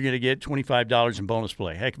least you're going to get $25 in bonus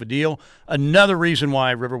play. Heck of a deal. Another reason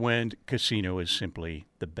why Riverwind Casino is simply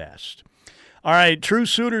the best. All right, True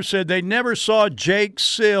Sooner said they never saw Jake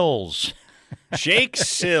Sills. Jake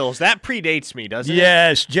Sills. That predates me, doesn't it?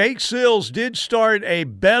 Yes, Jake Sills did start a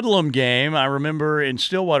Bedlam game, I remember, in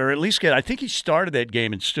Stillwater. At least I think he started that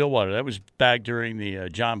game in Stillwater. That was back during the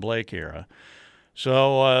John Blake era.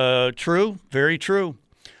 So, true, very true.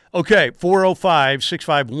 Okay,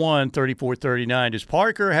 405-651-3439. Does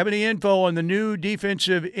Parker have any info on the new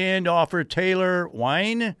defensive end offer, Taylor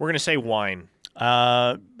Wine? We're going to say Wine.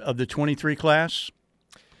 Of the 23 class?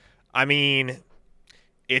 I mean,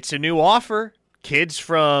 it's a new offer. Kids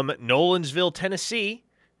from Nolensville, Tennessee.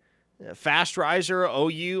 Fast riser,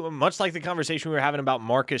 OU, much like the conversation we were having about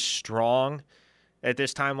Marcus Strong at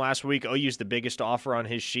this time last week. OU's the biggest offer on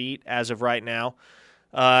his sheet as of right now.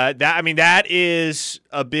 That is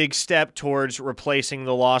a big step towards replacing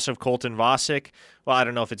the loss of Colton Vasek. Well, I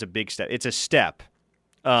don't know if it's a big step. It's a step.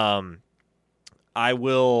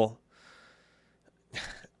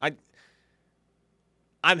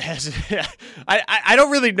 I'm hesitant. I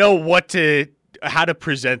don't really know how to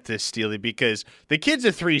present this, Steely, because the kid's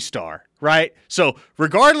a 3-star, right? So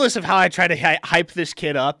regardless of how I try to hype this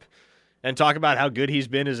kid up and talk about how good he's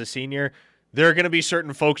been as a senior, there are going to be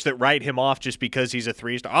certain folks that write him off just because he's a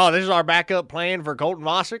 3-star. Oh, this is our backup plan for Colton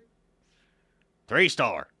Vasek?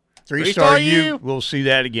 3-star. 3-star. You will see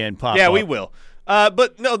that again pop up. Yeah, we will.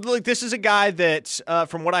 But no, look, this is a guy that,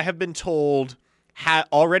 from what I have been told,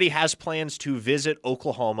 already has plans to visit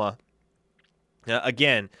Oklahoma.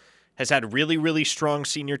 Again, has had really, really strong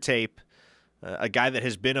senior tape. A guy that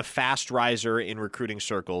has been a fast riser in recruiting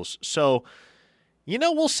circles. So,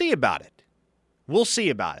 we'll see about it. We'll see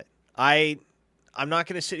about it. I'm not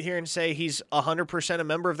going to sit here and say he's 100% a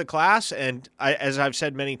member of the class, and as I've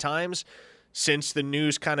said many times, since the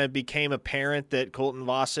news kind of became apparent that Colton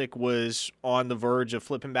Vasek was on the verge of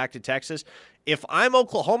flipping back to Texas, if I'm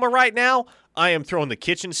Oklahoma right now, I am throwing the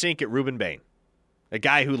kitchen sink at Ruben Bain, a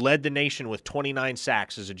guy who led the nation with 29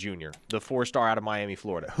 sacks as a junior, the 4-star out of Miami,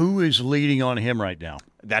 Florida. Who is leading on him right now?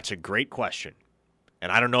 That's a great question,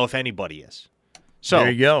 and I don't know if anybody is. So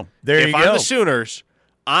there you go. There if you I'm go. the Sooners,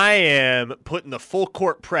 I am putting the full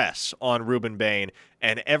court press on Ruben Bain,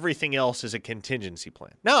 and everything else is a contingency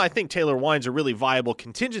plan. Now, I think Taylor Wine's a really viable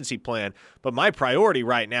contingency plan, but my priority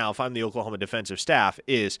right now, if I'm the Oklahoma defensive staff,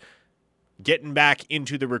 is getting back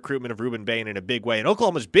into the recruitment of Ruben Bain in a big way. And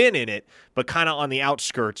Oklahoma's been in it, but kind of on the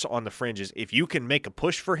outskirts, on the fringes. If you can make a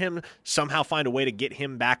push for him, somehow find a way to get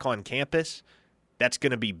him back on campus, that's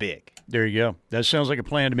going to be big. There you go. That sounds like a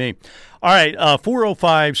plan to me. All right,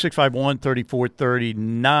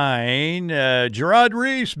 405-651-3439. Gerard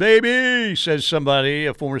Reese, baby, says somebody,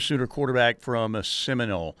 a former Sooner quarterback from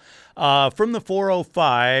Seminole. From the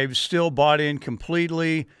 405, still bought in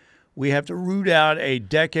completely. We have to root out a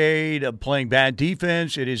decade of playing bad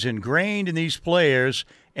defense. It is ingrained in these players,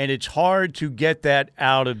 and it's hard to get that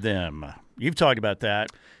out of them. You've talked about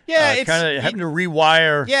that. Yeah, it's kind of having to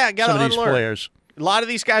rewire some of these players. A lot of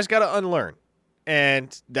these guys got to unlearn,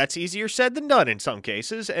 and that's easier said than done in some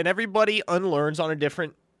cases, and everybody unlearns on a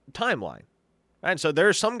different timeline. And so there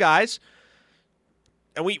are some guys,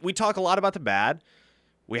 and we talk a lot about the bad.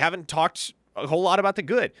 We haven't talked a whole lot about the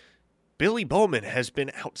good. Billy Bowman has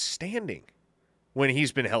been outstanding when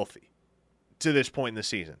he's been healthy to this point in the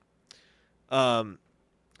season.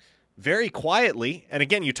 Very quietly, and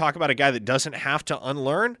again, you talk about a guy that doesn't have to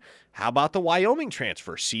unlearn. How about the Wyoming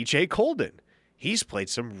transfer, C.J. Colden? He's played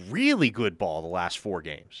some really good ball the last 4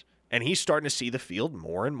 games, and he's starting to see the field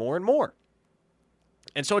more and more and more.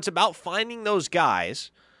 And so it's about finding those guys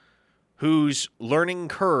whose learning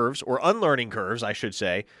curves, or unlearning curves, I should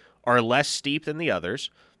say, are less steep than the others,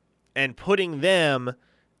 and putting them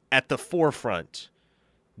at the forefront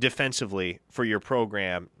defensively for your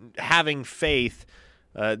program, having faith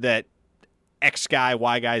that X guy,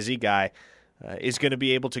 Y guy, Z guy is going to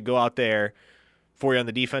be able to go out there for you on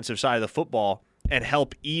the defensive side of the football and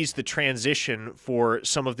help ease the transition for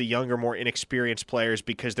some of the younger, more inexperienced players,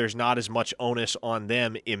 because there's not as much onus on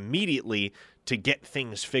them immediately to get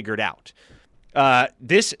things figured out.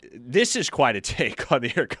 This is quite a take on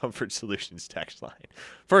the Air Comfort Solutions text line.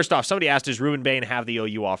 First off, somebody asked, does Ruben Bain have the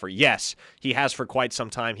OU offer? Yes, he has for quite some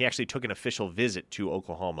time. He actually took an official visit to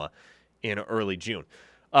Oklahoma in early June.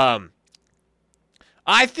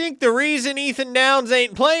 I think the reason Ethan Downs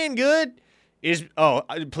ain't playing good is,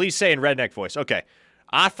 please say in redneck voice. Okay.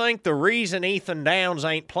 I think the reason Ethan Downs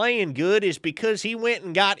ain't playing good is because he went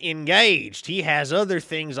and got engaged. He has other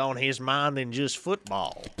things on his mind than just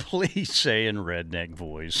football. Please say in redneck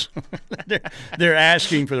voice. they're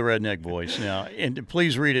asking for the redneck voice now, and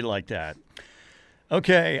please read it like that.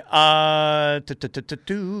 Okay. What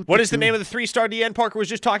is the name of the 3-star DN Parker was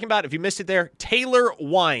just talking about? If you missed it there, Taylor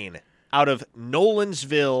Wine out of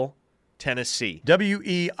Nolensville, Tennessee.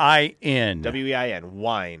 W-E-I-N. W-E-I-N.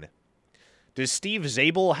 Wine. Does Steve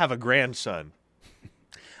Zabel have a grandson?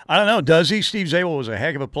 I don't know. Does he? Steve Zabel was a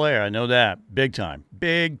heck of a player. I know that. Big time.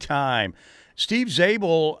 Big time. Steve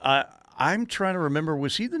Zabel, I'm trying to remember,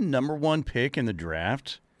 was he the number 1 pick in the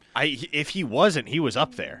draft? If he wasn't, he was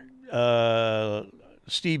up there.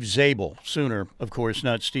 Steve Zabel, Sooner, of course,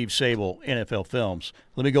 not Steve Sable, NFL Films.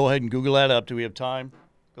 Let me go ahead and Google that up. Do we have time?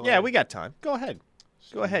 Yeah, we got time. Go ahead.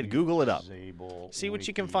 Go ahead, Google it up. Zabel, see what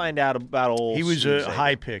you can find out about old He was Steve a Zabel.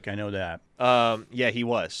 high pick, I know that. Yeah, he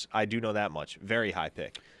was. I do know that much. Very high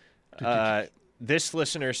pick. This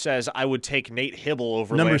listener says, I would take Nate Hibble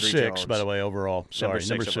over number Landry 6, Jones. by the way, overall. Sorry,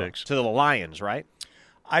 number 6. To the Lions, right?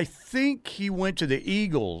 I think he went to the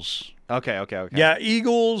Eagles. Okay. Yeah,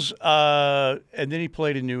 Eagles, and then he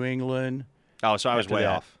played in New England. Oh, so I was way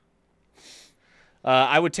off.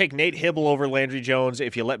 I would take Nate Hibble over Landry Jones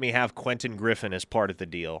if you let me have Quentin Griffin as part of the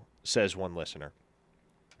deal, says one listener.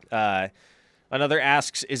 Another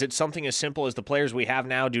asks, is it something as simple as the players we have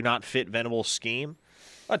now do not fit Venables' scheme?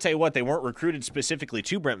 I'll tell you what, they weren't recruited specifically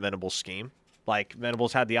to Brent Venables' scheme. Like,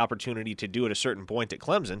 Venables had the opportunity to do at a certain point at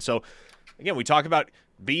Clemson. So, again, we talk about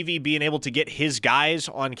BV being able to get his guys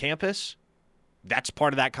on campus. That's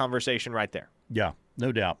part of that conversation right there. Yeah,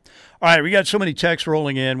 no doubt. All right, we got so many texts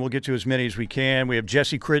rolling in. We'll get to as many as we can. We have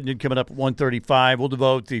Jesse Crittenden coming up at 1:35. We'll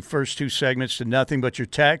devote the first 2 segments to nothing but your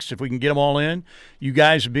texts, if we can get them all in. You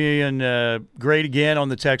guys being great again on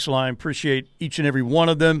the text line. Appreciate each and every one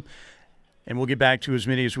of them. And we'll get back to as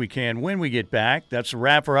many as we can when we get back. That's a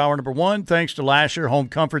wrap for hour number 1. Thanks to Lasher Home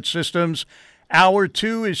Comfort Systems. Hour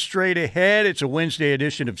 2 is straight ahead. It's a Wednesday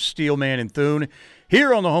edition of Steelman and Thune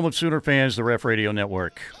here on the home of Sooner fans, the Ref Radio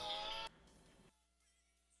Network.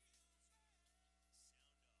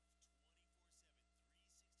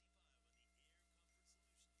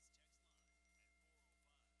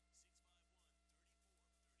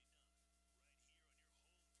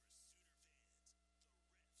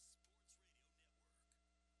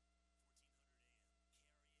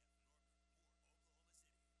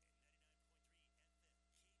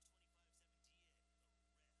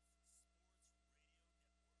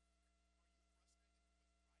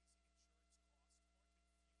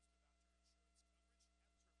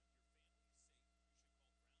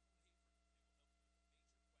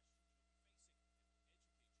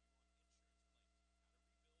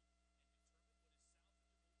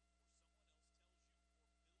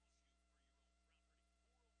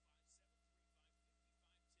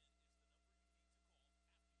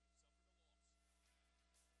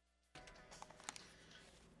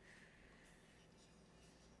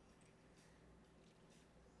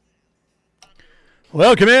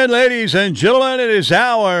 Welcome in, ladies and gentlemen. It is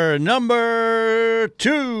hour number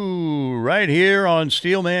 2 right here on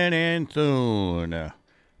Steelman and Thune.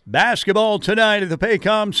 Basketball tonight at the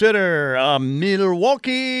Paycom Center,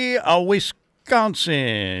 Milwaukee,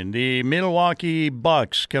 Wisconsin. The Milwaukee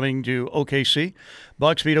Bucks coming to OKC.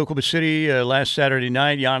 Bucks beat Oklahoma City last Saturday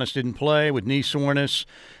night. Giannis didn't play with knee soreness.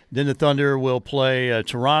 Then the Thunder will play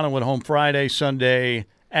Toronto at home Friday, Sunday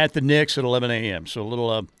at the Knicks at 11 a.m. So a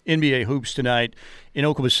little NBA hoops tonight in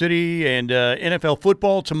Oklahoma City, and NFL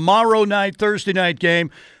football tomorrow night, Thursday night game.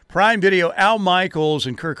 Prime Video, Al Michaels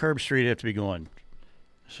and Kirk Herbstreit have to be going.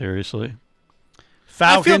 Seriously?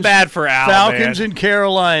 I feel bad for Al, Falcons man. in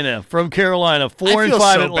Carolina, from Carolina. 4-5 I feel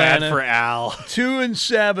so Atlanta. bad for Al.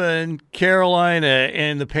 2-7 Carolina,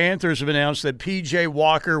 and the Panthers have announced that P.J.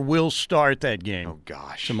 Walker will start that game. Oh,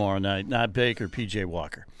 gosh. Tomorrow night. Not Baker, P.J.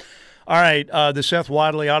 Walker. All right, the Seth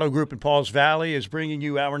Wadley Auto Group in Pauls Valley is bringing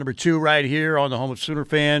you hour number 2 right here on the home of Sooner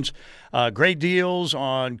fans. Great deals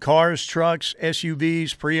on cars, trucks,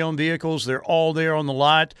 SUVs, pre-owned vehicles. They're all there on the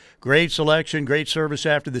lot. Great selection, great service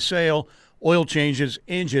after the sale. Oil changes,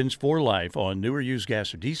 engines for life on newer used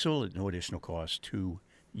gas or diesel at no additional cost to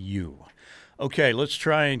you. Okay, let's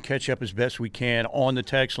try and catch up as best we can on the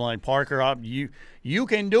text line. Parker, you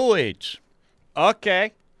can do it.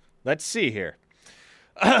 Okay, let's see here.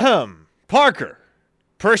 Parker,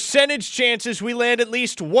 percentage chances we land at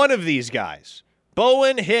least one of these guys.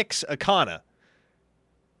 Bowen, Hicks, Akana.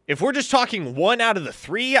 If we're just talking 1 out of the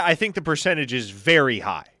 3, I think the percentage is very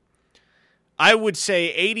high. I would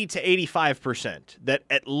say 80 to 85% that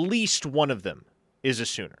at least one of them is a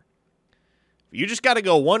Sooner. You just got to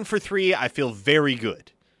go 1 for 3. I feel very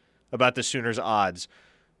good about the Sooners' odds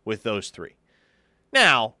with those 3.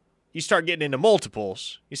 Now, you start getting into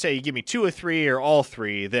multiples. You say you give me 2 or 3 or all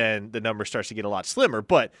 3, then the number starts to get a lot slimmer.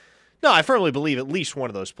 But no, I firmly believe at least one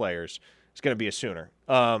of those players is going to be a Sooner.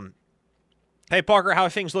 Hey, Parker, how are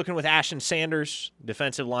things looking with Ashton Sanders,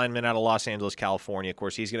 defensive lineman out of Los Angeles, California? Of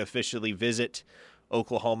course, he's going to officially visit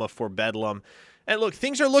Oklahoma for Bedlam. And look,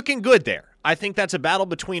 things are looking good there. I think that's a battle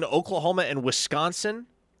between Oklahoma and Wisconsin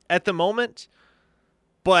at the moment.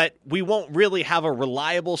 But we won't really have a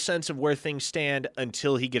reliable sense of where things stand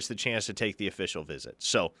until he gets the chance to take the official visit.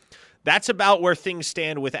 So that's about where things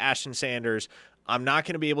stand with Ashton Sanders. I'm not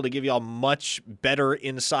going to be able to give y'all much better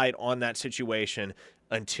insight on that situation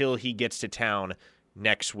until he gets to town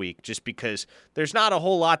next week, just because there's not a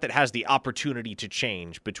whole lot that has the opportunity to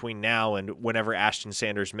change between now and whenever Ashton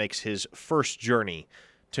Sanders makes his first journey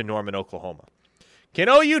to Norman, Oklahoma. Can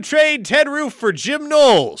OU trade Ted Roof for Jim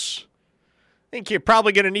Knowles? I think you're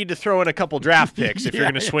probably going to need to throw in a couple draft picks if you're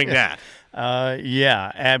going to swing that.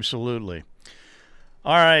 Yeah, absolutely.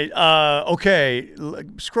 All right. Okay.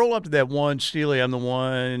 Scroll up to that one, Steely. I'm the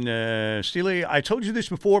one. Steely, I told you this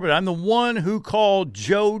before, but I'm the one who called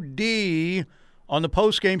Joe D on the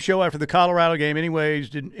post-game show after the Colorado game.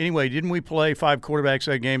 Didn't we play 5 quarterbacks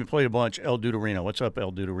that game and played a bunch? El Duderino. What's up,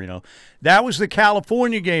 El Duderino? That was the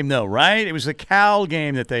California game, though, right? It was the Cal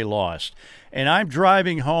game that they lost. And I'm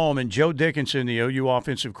driving home, and Joe Dickinson, the OU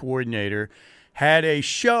offensive coordinator, had a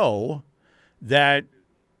show that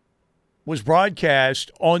was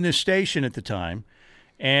broadcast on this station at the time,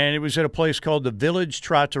 and it was at a place called the Village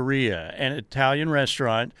Trattoria, an Italian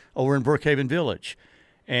restaurant over in Brookhaven Village.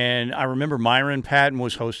 And I remember Myron Patton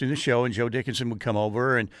was hosting the show, and Joe Dickinson would come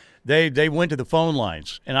over, and they went to the phone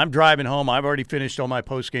lines. And I'm driving home. I've already finished all my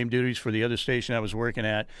post-game duties for the other station I was working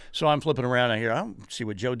at, so I'm flipping around. I hear, I'll see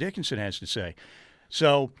what Joe Dickinson has to say.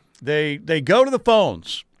 So they go to the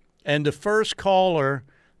phones, and the first caller,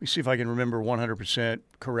 let me see if I can remember 100%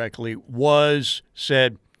 correctly,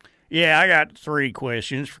 said, yeah, I got 3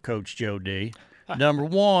 questions for Coach Joe D. Number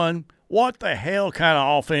 1, what the hell kind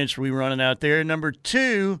of offense are we running out there? Number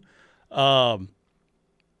 2, how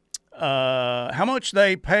much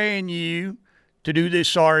they paying you to do this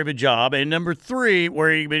sorry of a job? And number 3, where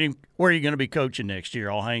are you going to be coaching next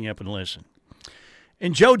year? I'll hang up and listen.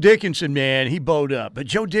 And Joe Dickinson, man, he bowed up. But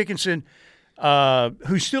Joe Dickinson,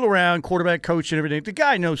 who's still around, quarterback coach and everything, the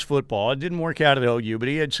guy knows football. It didn't work out at OU, but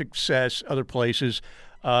he had success other places.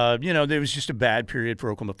 There was just a bad period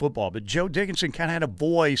for Oklahoma football. But Joe Dickinson kind of had a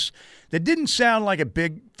voice that didn't sound like a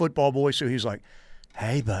big football voice. So he's like,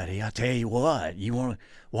 hey, buddy, I'll tell you what.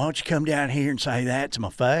 Why don't you come down here and say that to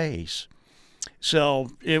my face? So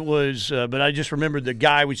it was, but I just remembered the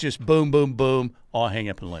guy was just boom, boom, boom. I'll hang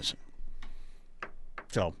up and listen.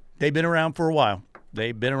 So they've been around for a while.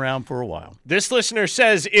 This listener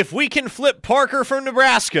says, if we can flip Parker from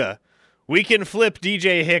Nebraska, we can flip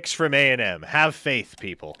DJ Hicks from A&M. Have faith,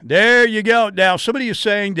 people. There you go. Now, somebody is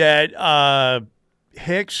saying that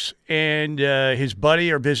Hicks and his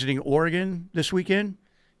buddy are visiting Oregon this weekend?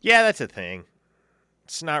 Yeah, that's a thing.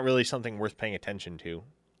 It's not really something worth paying attention to,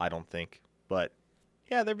 I don't think. But,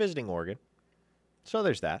 yeah, they're visiting Oregon. So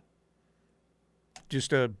there's that.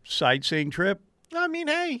 Just a sightseeing trip? I mean,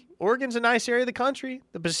 hey, Oregon's a nice area of the country,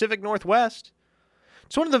 the Pacific Northwest.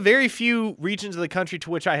 It's one of the very few regions of the country to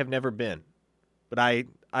which I have never been. But I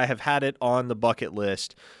have had it on the bucket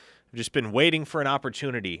list. I've just been waiting for an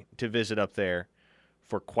opportunity to visit up there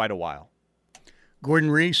for quite a while.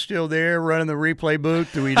 Gordon Reese still there running the replay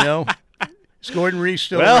booth? Do we know? Is Gordon Reese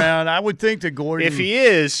still around? I would think that Gordon... If he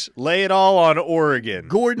is, lay it all on Oregon.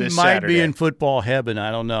 Gordon might Saturday. be in football heaven.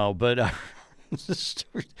 I don't know. But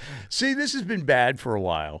see, this has been bad for a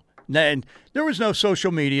while. And there was no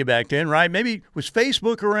social media back then, right? Maybe was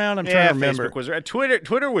Facebook around? I'm trying to remember. Facebook was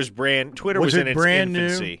Twitter was was in its brand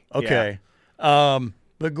infancy. New? Okay. Yeah.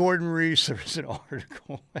 But Gordon Reese, there was an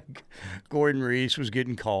article. Gordon Reese was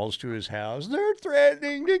getting calls to his house. They're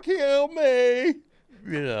threatening to kill me.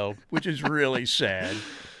 Which is really sad.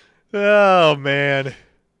 Oh, man.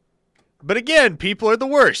 But again, people are the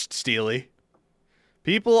worst, Steely.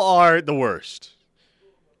 People are the worst.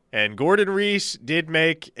 And Gordon Reese did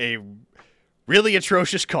make a really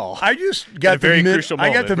atrocious call. I just got crucial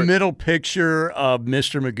moment. I got the middle picture of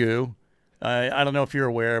Mr. Magoo. I don't know if you're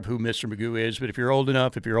aware of who Mr. Magoo is, but if you're old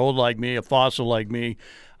enough, if you're old like me, a fossil like me,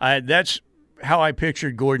 that's how I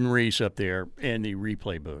pictured Gordon Reese up there in the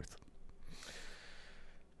replay booth.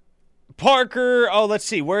 Parker, let's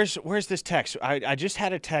see. Where's this text? I just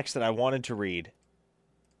had a text that I wanted to read,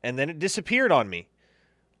 and then it disappeared on me.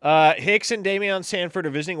 Hicks and Damian Sanford are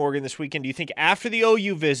visiting Oregon this weekend. Do you think after the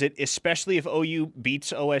OU visit, especially if OU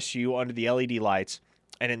beats OSU under the LED lights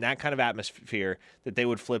and in that kind of atmosphere, that they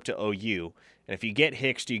would flip to OU? And if you get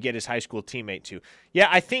Hicks, do you get his high school teammate too? Yeah,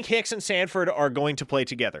 I think Hicks and Sanford are going to play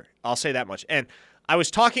together. I'll say that much. And I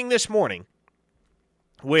was talking this morning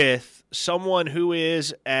with someone who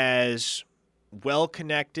is as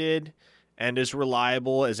well-connected and as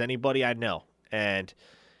reliable as anybody I know. And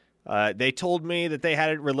they told me that they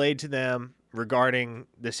had it relayed to them regarding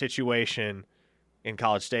the situation in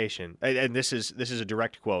College Station. And this is a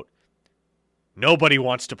direct quote. Nobody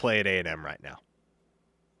wants to play at A&M right now.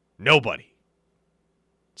 Nobody.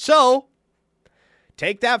 So,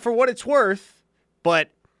 take that for what it's worth,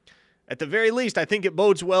 but at the very least, I think it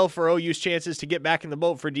bodes well for OU's chances to get back in the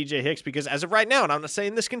boat for DJ Hicks, because as of right now, and I'm not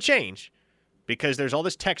saying this can change, because there's all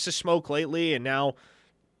this Texas smoke lately, and now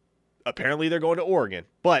apparently they're going to Oregon.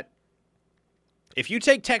 But if you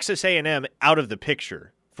take Texas A&M out of the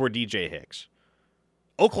picture for DJ Hicks,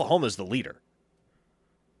 Oklahoma's the leader.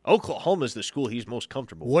 Oklahoma's the school he's most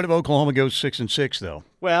comfortable with. What if Oklahoma goes 6-6 though?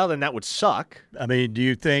 Well, then that would suck. I mean, do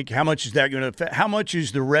you think how much is that going to affect? How much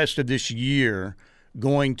is the rest of this year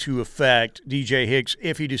going to affect DJ Hicks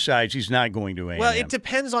if he decides he's not going to A&M? Well, it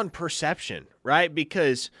depends on perception, right?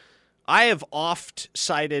 Because I have oft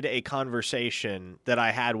cited a conversation that I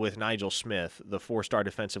had with Nigel Smith, the 4-star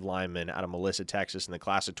defensive lineman out of Melissa, Texas in the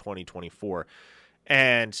class of 2024.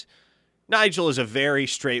 And Nigel is a very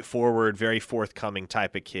straightforward, very forthcoming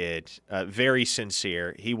type of kid, very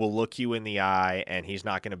sincere. He will look you in the eye, and he's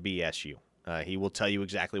not going to BS you. He will tell you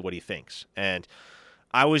exactly what he thinks. And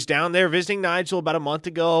I was down there visiting Nigel about a month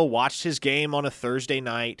ago, watched his game on a Thursday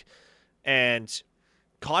night, and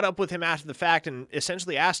caught up with him after the fact and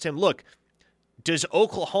essentially asked him, look, does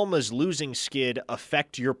Oklahoma's losing skid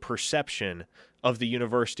affect your perception of the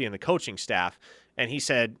university and the coaching staff? And he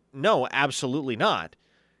said, no, absolutely not.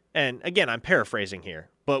 And again, I'm paraphrasing here,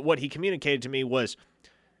 but what he communicated to me was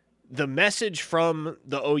the message from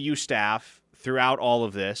the OU staff throughout all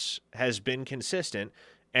of this has been consistent,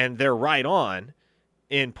 and they're right on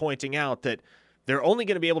in pointing out that they're only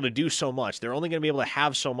going to be able to do so much. They're only going to be able to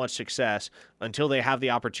have so much success until they have the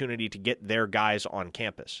opportunity to get their guys on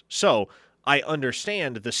campus. So I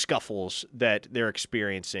understand the scuffles that they're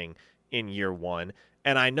experiencing in year one,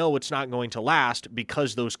 and I know it's not going to last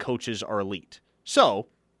because those coaches are elite. So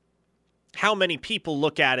how many people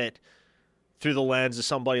look at it through the lens of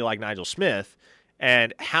somebody like Nigel Smith,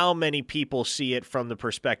 and how many people see it from the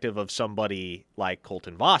perspective of somebody like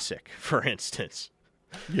Colton Vasek, for instance?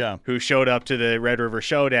 Yeah, who showed up to the Red River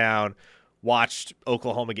Showdown, watched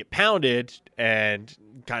Oklahoma get pounded, and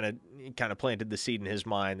kind of planted the seed in his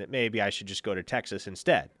mind that maybe I should just go to Texas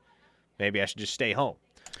instead. Maybe I should just stay home.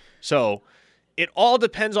 So it all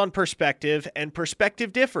depends on perspective, and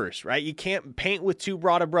perspective differs, right? You can't paint with too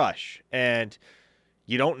broad a brush, and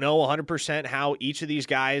you don't know 100% how each of these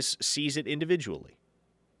guys sees it individually.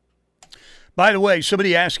 By the way,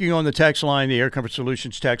 somebody asking on the text line, the Air Comfort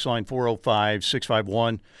Solutions text line,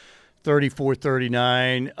 405-651-3320.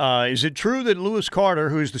 34-39. Is it true that Lewis Carter,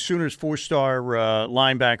 who is the Sooners' 4-star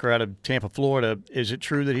linebacker out of Tampa, Florida, is it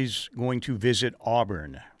true that he's going to visit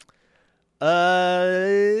Auburn?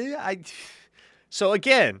 So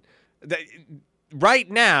again, right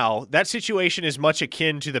now, that situation is much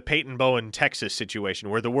akin to the Peyton Bowen, Texas situation,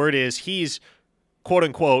 where the word is he's, quote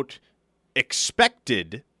unquote,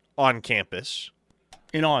 expected on campus.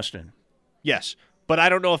 In Austin. Yes, but I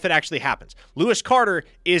don't know if it actually happens. Lewis Carter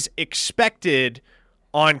is expected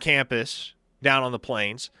on campus down on the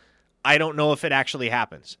plains. I don't know if it actually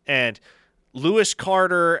happens. And Lewis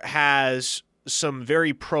Carter has some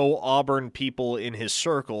very pro-Auburn people in his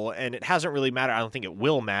circle, and it hasn't really mattered. I don't think it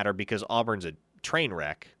will matter because Auburn's a train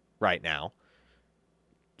wreck right now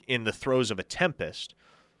in the throes of a tempest.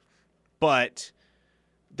 But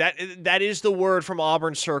that is the word from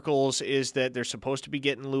Auburn circles, is that they're supposed to be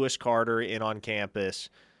getting Lewis Carter in on campus.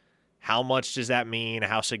 How much does that mean?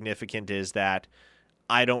 How significant is that?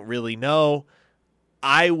 I don't really know.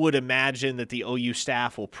 I would imagine that the OU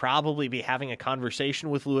staff will probably be having a conversation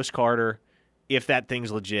with Lewis Carter, if that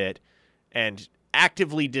thing's legit, and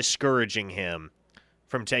actively discouraging him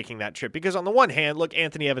from taking that trip. Because on the one hand, look,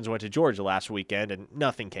 Anthony Evans went to Georgia last weekend and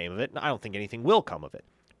nothing came of it. I don't think anything will come of it.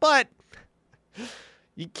 But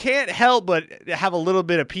you can't help but have a little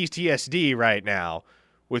bit of PTSD right now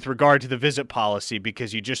with regard to the visit policy,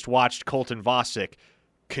 because you just watched Colton Vasek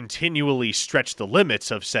continually stretch the limits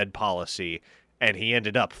of said policy, and he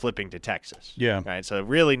ended up flipping to Texas. Yeah. Right. So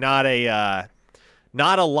really not a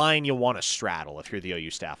line you want to straddle if you're the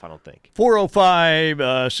OU staff, I don't think.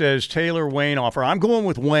 405 says Taylor Wayne offer. I'm going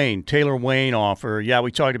with Wayne. Taylor Wayne offer. Yeah,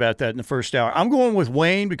 we talked about that in the first hour. I'm going with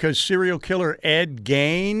Wayne because serial killer Ed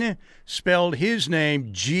Gein spelled his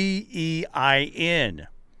name Gein.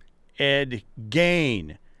 Ed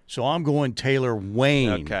Gein. So I'm going Taylor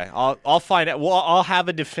Wayne. Okay, I'll find out. Well, I'll have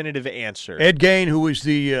a definitive answer. Ed Gein, who was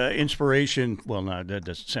the inspiration. Well, no,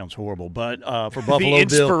 that sounds horrible, but for Buffalo the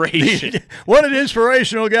inspiration. Bill, what an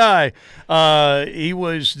inspirational guy! He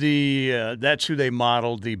was the. That's who they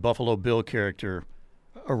modeled the Buffalo Bill character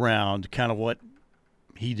around. Kind of what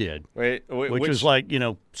he did, which was like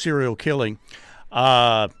serial killing.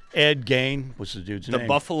 Ed Gein was the dude's name. The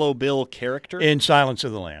Buffalo Bill character? In Silence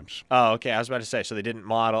of the Lambs. Oh, okay. I was about to say, so they didn't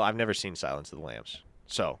model. I've never seen Silence of the Lambs.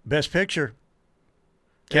 So Best Picture.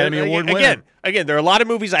 Academy Award winner. Again, there are a lot of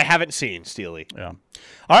movies I haven't seen, Steely. Yeah.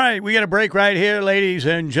 All right, we got a break right here, ladies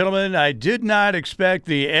and gentlemen. I did not expect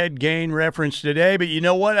the Ed Gein reference today, but you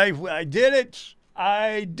know what? I did it.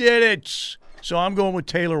 I did it. So I'm going with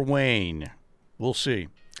Taylor Wayne. We'll see.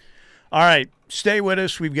 All right. Stay with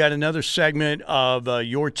us. We've got another segment of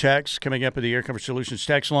your text coming up at the Air Comfort Solutions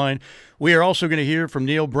text line. We are also going to hear from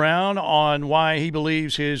Neil Brown on why he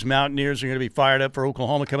believes his Mountaineers are going to be fired up for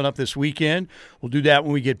Oklahoma coming up this weekend. We'll do that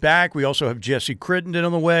when we get back. We also have Jesse Crittenden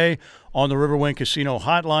on the way on the Riverwind Casino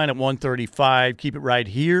hotline at 1:35. Keep it right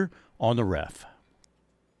here on the Ref.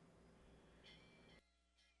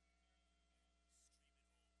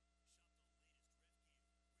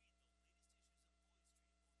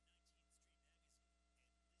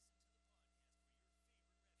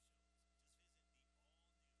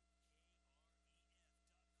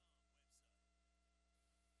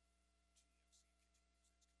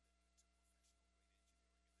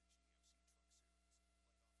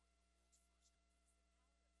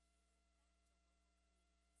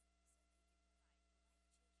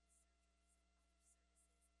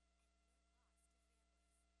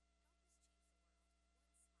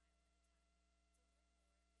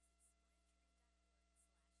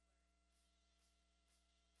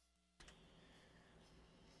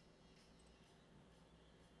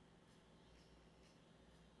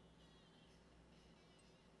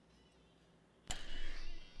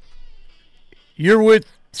 You're with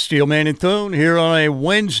Steelman and Thune here on a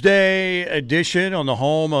Wednesday edition on the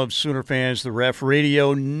home of Sooner fans, the Ref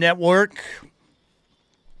Radio Network.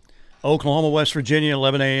 Oklahoma, West Virginia,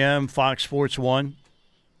 11 a.m., Fox Sports 1.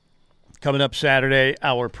 Coming up Saturday,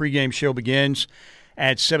 our pregame show begins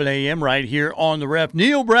at 7 a.m. right here on the Ref.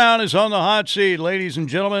 Neil Brown is on the hot seat. Ladies and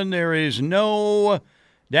gentlemen, there is no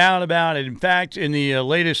doubt about it. In fact, in the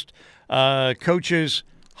latest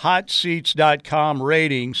coachesHotSeats.com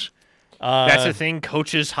ratings, that's the thing,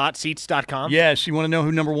 coacheshotseats.com? Yes. You want to know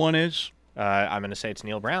who number one is? I'm going to say it's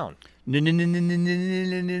Neil Brown.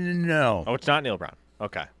 No. Oh, it's not Neil Brown.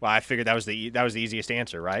 Okay. Well, I figured that was the easiest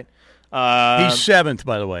answer, right? He's seventh,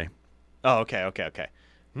 by the way. Oh, okay.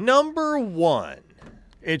 Number one.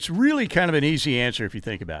 It's really kind of an easy answer if you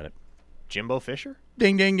think about it. Jimbo Fisher?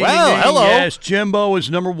 Ding, ding, ding, well, ding. Hello. Yes, Jimbo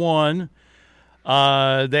is number one.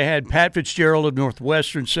 They had Pat Fitzgerald of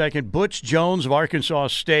Northwestern second, Butch Jones of Arkansas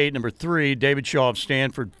State number 3, David Shaw of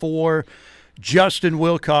Stanford 4, Justin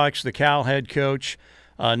Wilcox, the Cal head coach,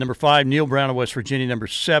 number 5, Neil Brown of West Virginia number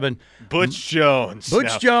 7. Butch Jones.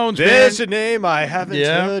 Butch Jones, There's man. a name I haven't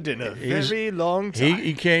heard in a very long time.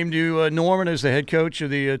 He came to Norman as the head coach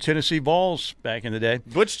of the Tennessee Vols back in the day.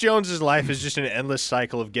 Butch Jones's life is just an endless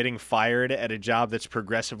cycle of getting fired at a job that's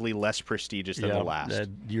progressively less prestigious than the last.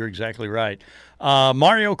 You're exactly right.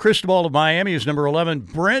 Mario Cristobal of Miami is number 11.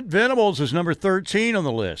 Brent Venables is number 13 on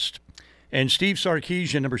the list. And Steve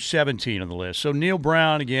Sarkisian, number 17 on the list. So Neil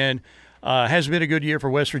Brown, again, has been a good year for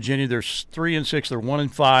West Virginia. They're 3-6. They're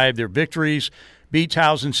 1-5. Their victories: beat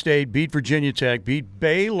Towson State, beat Virginia Tech, beat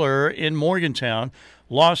Baylor in Morgantown.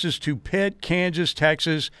 Losses to Pitt, Kansas,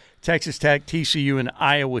 Texas, Texas Tech, TCU, and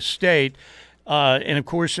Iowa State. And of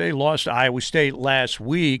course, they lost to Iowa State last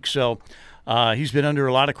week. So he's been under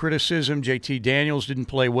a lot of criticism. JT Daniels didn't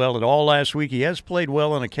play well at all last week. He has played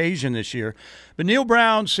well on occasion this year. But Neil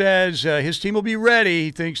Brown says his team will be ready.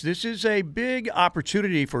 He thinks this is a big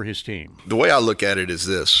opportunity for his team. The way I look at it is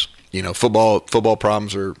this. Football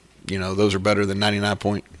problems are, those are better than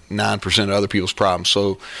 99.9% of other people's problems.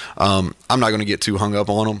 So I'm not going to get too hung up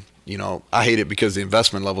on them. I hate it because the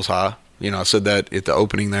investment level's high. I said that at the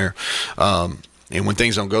opening there. And when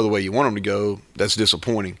things don't go the way you want them to go, that's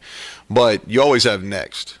disappointing. But you always have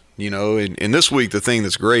next, And this week, the thing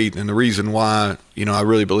that's great and the reason why, I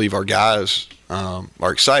really believe our guys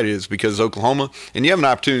are excited is because Oklahoma, and you have an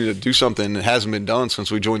opportunity to do something that hasn't been done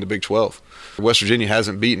since we joined the Big 12. West Virginia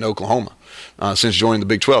hasn't beaten Oklahoma since joining the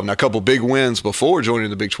Big 12. Now, a couple big wins before joining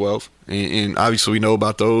the Big 12, and obviously we know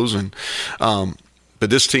about those. And but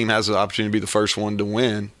this team has the opportunity to be the first one to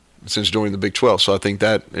win since joining the Big 12. So I think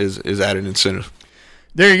that is added incentive.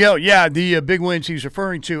 There you go. Yeah, the big wins he's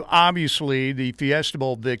referring to, obviously, the Fiesta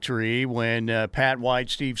Bowl victory when Pat White,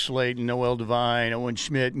 Steve Slayton, Noel Devine, Owen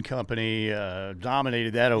Schmidt and company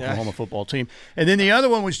dominated that Oklahoma football team. And then the other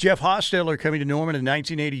one was Jeff Hostetler coming to Norman in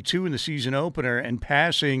 1982 in the season opener and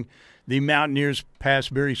passing the Mountaineers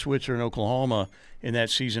past Barry Switzer in Oklahoma in that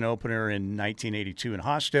season opener in 1982. And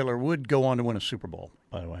Hostetler would go on to win a Super Bowl,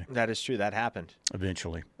 by the way. That is true. That happened.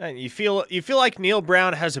 Eventually. And you feel like Neil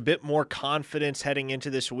Brown has a bit more confidence heading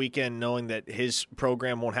into this weekend, knowing that his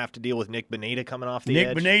program won't have to deal with Nick Bonita coming off the edge?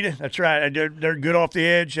 Nick Bonita, that's right. They're good off the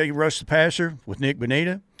edge. They can rush the passer with Nick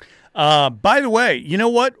Bonita. By the way, you know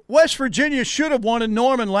what? West Virginia should have won in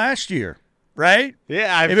Norman last year. Right?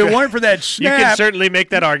 Yeah. If it weren't for that snap. You can certainly make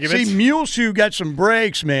that argument. See, Muleshoe got some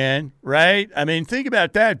breaks, man, right? I mean, think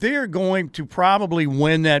about that. They are going to probably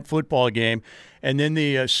win that football game, and then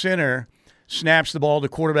the center snaps the ball. The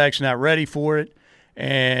quarterback's not ready for it,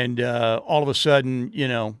 and all of a sudden,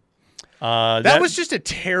 that was just a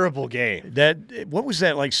terrible game. What was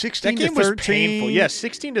that, like 16 to 13? That game was painful. Yeah,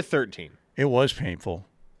 16 to 13. It was painful.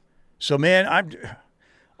 So, man,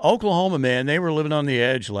 Oklahoma, man, they were living on the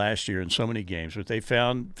edge last year in so many games, but they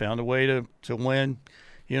found a way to win,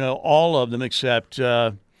 all of them except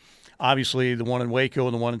obviously the one in Waco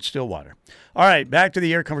and the one in Stillwater. All right, back to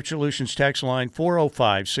the Air Comfort Solutions text line,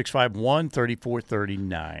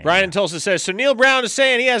 405-651-3439. Brian in Tulsa says, so Neil Brown is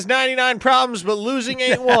saying he has 99 problems, but losing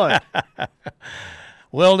ain't one.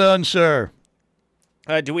 Well done, sir.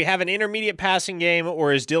 Do we have an intermediate passing game,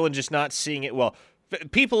 or is Dylan just not seeing it well?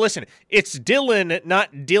 People, listen, it's Dylan,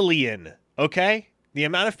 not Dillian, okay? The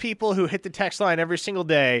amount of people who hit the text line every single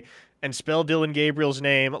day and spell Dylan Gabriel's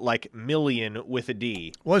name like million with a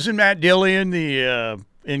D. Wasn't Matt Dillian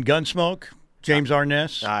in Gunsmoke, James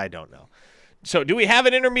Arness? I don't know. So do we have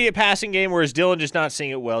an intermediate passing game, or is Dylan just not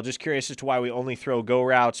seeing it well? Just curious as to why we only throw go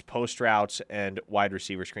routes, post routes, and wide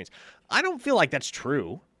receiver screens. I don't feel like that's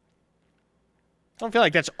true. I don't feel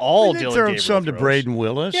like that's all Dylan Gabriel throws. Some to Braden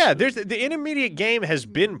Willis. Yeah, the intermediate game has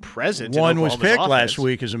been present. One was picked offense. last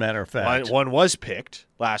week, as a matter of fact. One was picked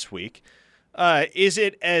last week. Is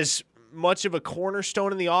it as much of a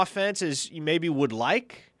cornerstone in the offense as you maybe would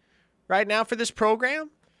like right now for this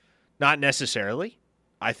program? Not necessarily.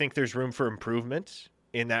 I think there's room for improvement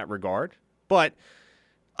in that regard. But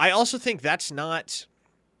I also think that's not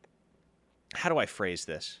 – how do I phrase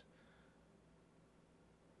this?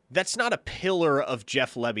 That's not a pillar of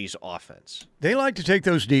Jeff Lebby's offense. They like to take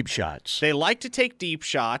those deep shots. They like to take deep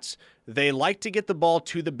shots. They like to get the ball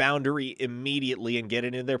to the boundary immediately and get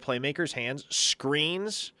it into their playmakers' hands.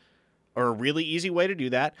 Screens are a really easy way to do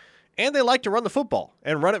that. And they like to run the football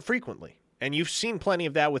and run it frequently. And you've seen plenty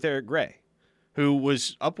of that with Eric Gray, who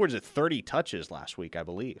was upwards of 30 touches last week, I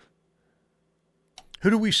believe. Who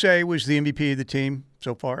do we say was the MVP of the team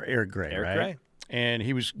so far? Eric Gray, Eric right? Gray. And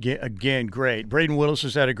he was, again, great. Braden Willis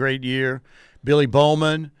has had a great year. Billy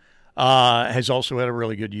Bowman. has also had a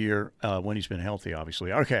really good year when he's been healthy,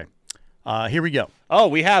 obviously. Okay, here we go. Oh,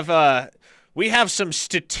 we have some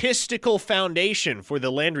statistical foundation for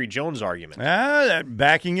the Landry Jones argument.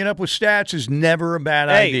 Backing it up with stats is never a bad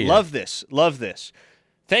Hey, idea. love this. Love this.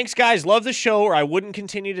 Thanks, guys. Love the show, or I wouldn't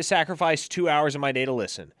continue to sacrifice 2 hours of my day to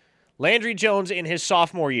listen. Landry Jones in his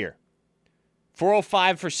sophomore year,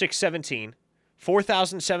 405 for 617,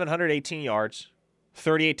 4,718 yards,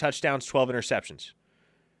 38 touchdowns, 12 interceptions.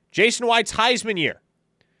 Jason White's Heisman year,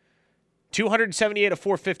 278 of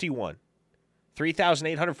 451,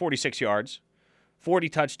 3,846 yards, 40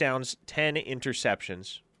 touchdowns, 10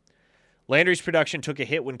 interceptions. Landry's production took a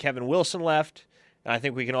hit when Kevin Wilson left, and I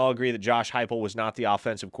think we can all agree that Josh Heupel was not the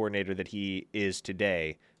offensive coordinator that he is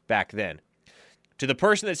today back then. To the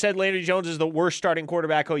person that said Landry Jones is the worst starting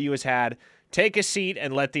quarterback OU has had, take a seat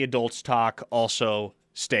and let the adults talk. Also,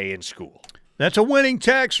 stay in school. That's a winning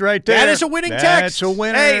text right there. That is a winning text. That's a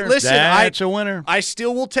winner. Hey, listen, that's a winner. I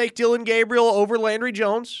still will take Dylan Gabriel over Landry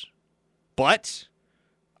Jones, but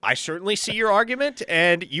I certainly see your argument,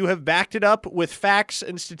 and you have backed it up with facts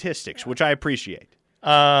and statistics, which I appreciate.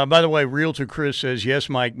 By the way, Realtor Chris says, yes,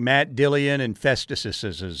 Mike, Matt Dillion and Festus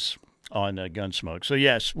is on Gunsmoke. So,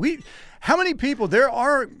 yes, how many people? There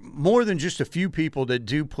are more than just a few people that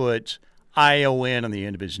do put ION on the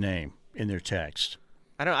end of his name in their text.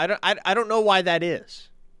 I don't know why that is.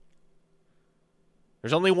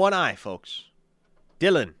 There's only one I, folks.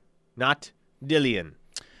 Dylan, not Dillion.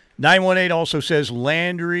 918 also says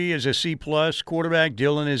Landry is a C+ quarterback.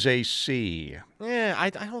 Dylan is a C. Yeah,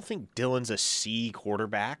 I don't think Dylan's a C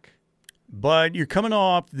quarterback. But you're coming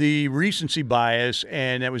off the recency bias,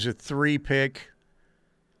 and that was a 3-pick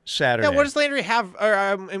Saturday. Yeah, what does Landry have,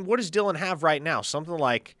 and what does Dylan have right now? Something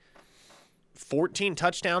like 14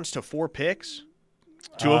 touchdowns to 4 picks?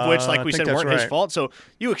 2 of which, like we said, weren't his fault. So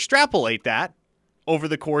you extrapolate that over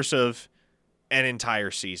the course of an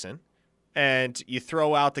entire season, and you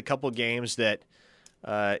throw out the couple games that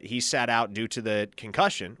he sat out due to the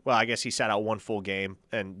concussion. Well, I guess he sat out one full game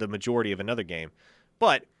and the majority of another game.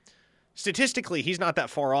 But statistically, he's not that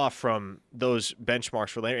far off from those benchmarks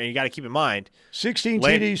for Landry. And you got to keep in mind, 16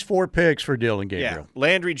 TDs, 4 picks for Dylan Gabriel. Yeah,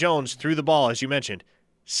 Landry Jones threw the ball, as you mentioned,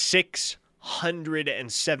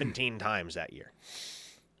 617 times that year.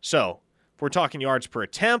 So, if we're talking yards per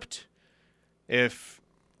attempt, if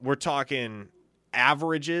we're talking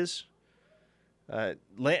averages, a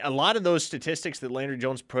lot of those statistics that Landry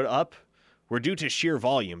Jones put up were due to sheer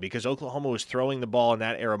volume because Oklahoma was throwing the ball in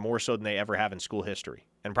that era more so than they ever have in school history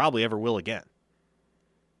and probably ever will again.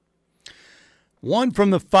 One from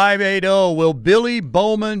the 580, will Billy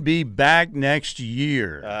Bowman be back next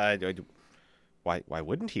year? Why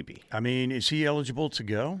wouldn't he be? I mean, is he eligible to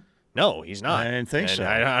go? No, he's not. I didn't think so.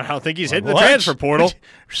 I don't think he's hitting the transfer portal.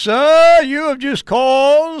 Sir, you have just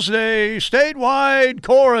caused a statewide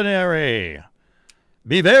coronary.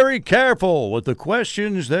 Be very careful with the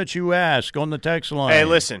questions that you ask on the text line. Hey,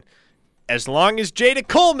 listen, as long as Jada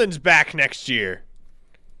Coleman's back next year,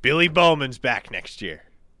 Billy Bowman's back next year.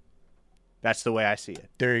 That's the way I see it.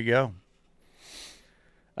 There you go.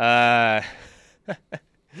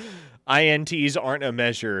 INTs aren't a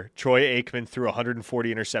measure. Troy Aikman threw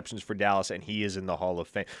 140 interceptions for Dallas, and he is in the Hall of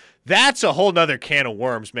Fame. That's a whole nother can of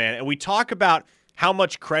worms, man. And we talk about how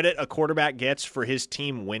much credit a quarterback gets for his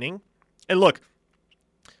team winning. And look,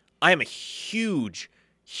 I am a huge,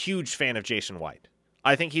 huge fan of Jason White.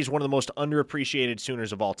 I think he's one of the most underappreciated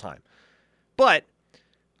Sooners of all time. But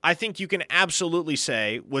I think you can absolutely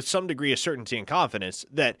say, with some degree of certainty and confidence,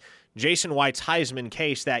 that Jason White's Heisman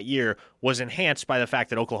case that year was enhanced by the fact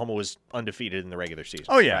that Oklahoma was undefeated in the regular season.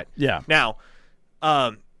 Oh, yeah. Right? Yeah. Now,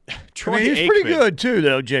 Troy he's Aikman, pretty good, too,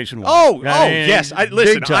 though, Jason White. Yes.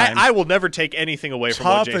 Listen, I will never take anything away from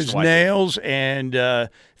what Jason Tough as White nails, and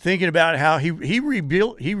thinking about how they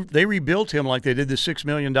rebuilt him like they did the $6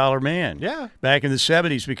 million man back in the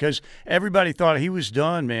 70s because everybody thought he was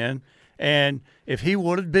done, man. And if he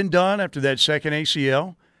would have been done after that second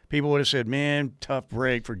ACL, people would have said, man, tough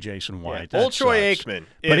break for Jason White. Old Troy Aikman.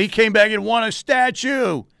 But he came back and won a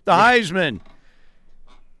statue, the Heisman.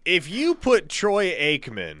 If you put Troy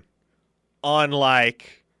Aikman on,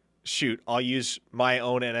 I'll use my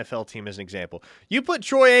own NFL team as an example. You put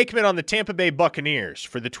Troy Aikman on the Tampa Bay Buccaneers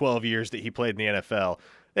for the 12 years that he played in the NFL.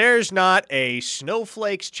 There's not a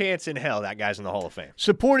snowflake's chance in hell that guy's in the Hall of Fame.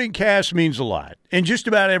 Supporting cast means a lot in just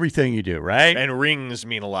about everything you do, right? And rings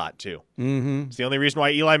mean a lot, too. Mm-hmm. It's the only reason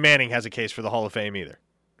why Eli Manning has a case for the Hall of Fame either.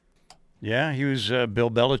 Yeah, he was Bill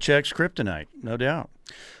Belichick's kryptonite, no doubt.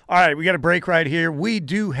 All right, we got a break right here. We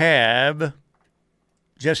do have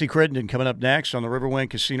Jesse Crittenden coming up next on the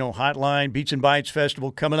Riverwind Casino Hotline. Beats and Bites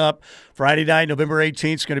Festival coming up Friday night, November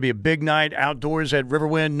 18th. It's going to be a big night outdoors at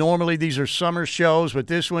Riverwind. Normally these are summer shows, but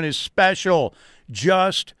this one is special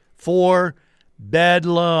just for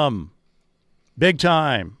Bedlam. Big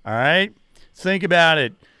time, all right? Think about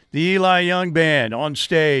it. The Eli Young Band on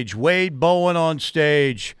stage, Wade Bowen on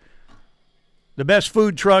stage, the best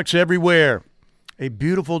food trucks everywhere. A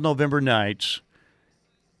beautiful November night.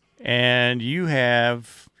 And you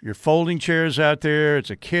have your folding chairs out there.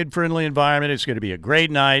 It's a kid-friendly environment. It's going to be a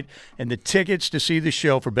great night. And the tickets to see the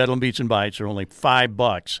show for Bedlam Beats and Bites are only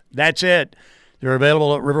 $5. That's it. They're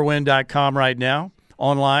available at riverwind.com right now,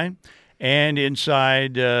 online, and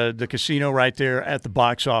inside the casino right there at the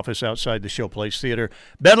box office outside the Showplace Theater.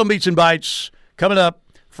 Bedlam Beats and Bites coming up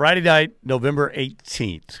Friday night, November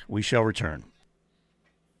 18th. We shall return.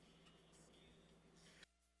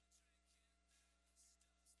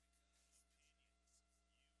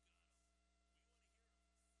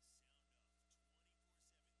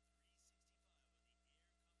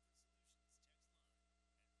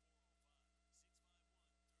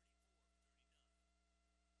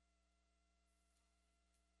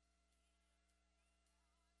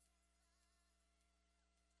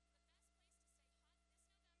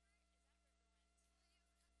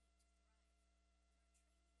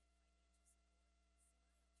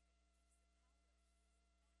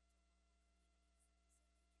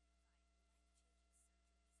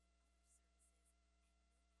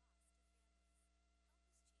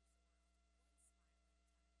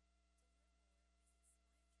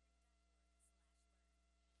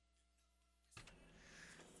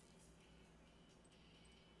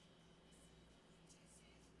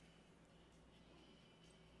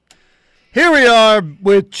 Here we are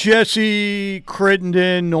with Jesse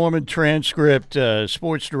Crittenden, Norman Transcript,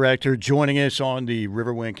 sports director, joining us on the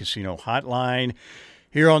Riverwind Casino Hotline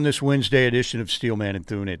here on this Wednesday edition of Steelman and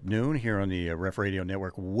Thune at noon here on the Ref Radio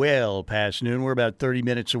Network. Well past noon. We're about 30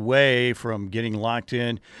 minutes away from getting locked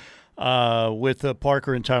in with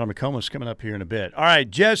Parker and Tyler McComas coming up here in a bit. All right,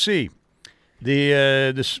 Jesse,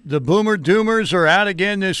 the Boomer Doomers are out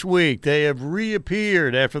again this week. They have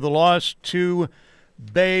reappeared after the loss to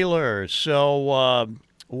Baylor. So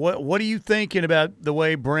what are you thinking about the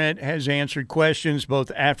way Brent has answered questions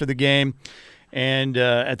both after the game and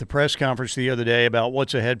at the press conference the other day about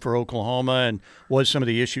what's ahead for Oklahoma and what some of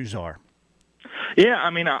the issues are? Yeah, I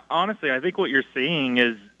mean, honestly, I think what you're seeing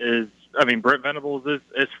is Brent Venables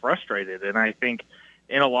is frustrated, and I think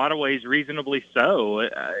in a lot of ways reasonably so.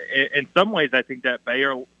 In some ways, I think that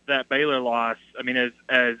Baylor loss, I mean,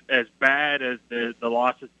 as bad as the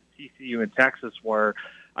losses TCU and Texas were,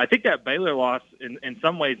 I think that Baylor loss in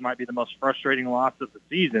some ways might be the most frustrating loss of the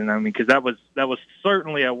season. I mean, because that was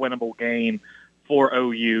certainly a winnable game for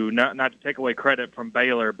OU. Not to take away credit from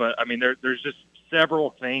Baylor, but I mean there's just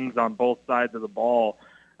several things on both sides of the ball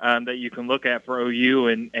that you can look at for OU,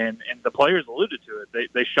 and the players alluded to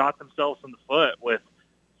it. They shot themselves in the foot with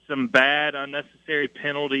some bad, unnecessary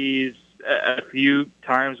penalties. A few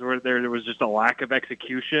times where there was just a lack of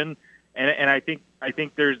execution. And I think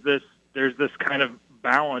there's this kind of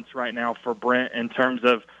balance right now for Brent in terms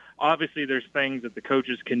of, obviously there's things that the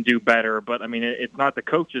coaches can do better, but I mean it's not the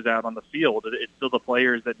coaches out on the field. It's still the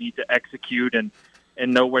players that need to execute and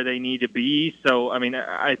know where they need to be. So I mean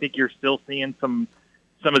I think you're still seeing some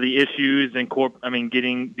of the issues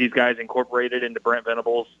getting these guys incorporated into Brent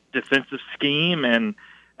Venables' defensive scheme, and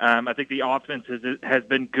I think the offense has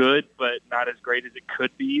been good, but not as great as it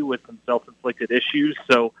could be with some self-inflicted issues.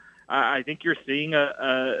 So I think you're seeing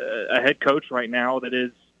a head coach right now that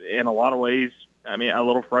is, in a lot of ways, I mean, a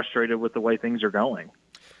little frustrated with the way things are going.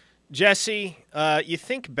 Jesse, you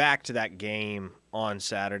think back to that game on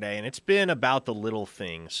Saturday, and it's been about the little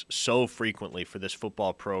things so frequently for this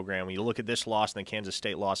football program. When you look at this loss and the Kansas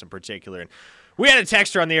State loss in particular, and we had a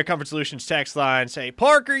texter on the Air Comfort Solutions text line say,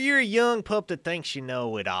 Parker, you're a young pup that thinks you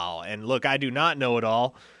know it all. And look, I do not know it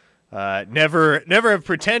all. Never have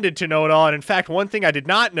pretended to know it all. And in fact, one thing I did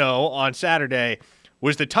not know on Saturday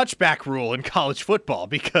was the touchback rule in college football,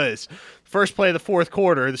 because first play of the fourth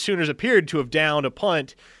quarter, the Sooners appeared to have downed a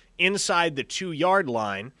punt inside the 2-yard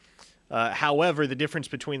line. However, the difference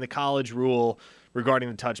between the college rule regarding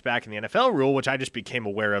the touchback and the NFL rule, which I just became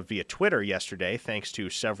aware of via Twitter yesterday, thanks to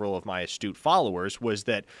several of my astute followers, was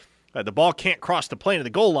that the ball can't cross the plane of the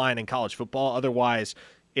goal line in college football. Otherwise,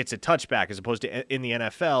 it's a touchback, as opposed to in the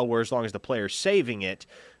NFL, where as long as the player saving it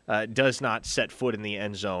does not set foot in the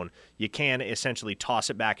end zone, you can essentially toss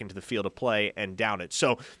it back into the field of play and down it.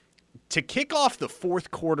 So to kick off the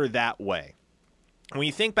fourth quarter that way, when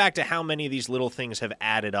you think back to how many of these little things have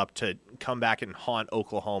added up to come back and haunt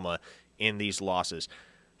Oklahoma in these losses,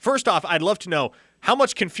 First off, I'd love to know how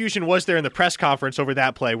much confusion was there in the press conference over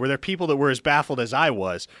that play? Were there people that were as baffled as I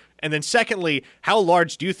was? And then secondly, how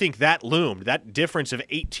large do you think that loomed, that difference of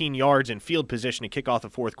 18 yards in field position to kick off the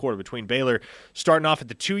fourth quarter between Baylor starting off at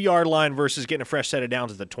the 2-yard line versus getting a fresh set of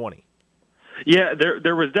downs at the 20? Yeah,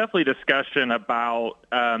 there was definitely discussion about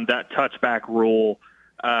that touchback rule.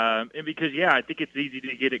 And because, I think it's easy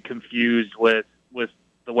to get it confused with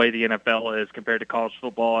the way the NFL is compared to college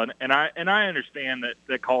football. And I understand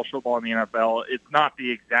that college football and the NFL, it's not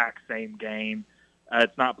the exact same game.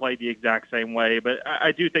 It's not played the exact same way. But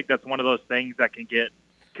I do think that's one of those things that can get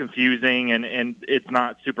confusing, and it's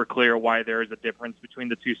not super clear why there is a difference between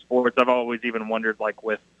the two sports. I've always even wondered, like,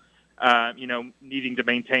 with needing to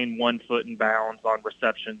maintain 1 foot in bounds on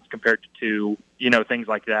receptions compared to 2, things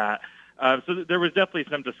like that. So there was definitely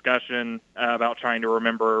some discussion about trying to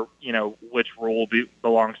remember, which rule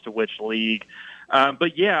belongs to which league.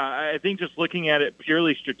 But I think just looking at it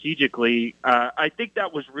purely strategically, I think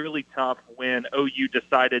that was really tough when OU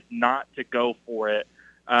decided not to go for it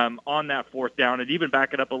on that fourth down, and even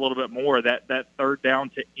back it up a little bit more, that third down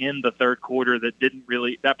to end the third quarter that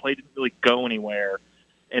play didn't really go anywhere.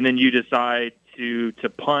 And then you decide to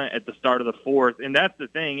punt at the start of the fourth. And that's the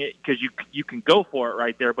thing, because you can go for it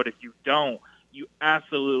right there, but if you don't, you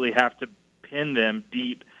absolutely have to pin them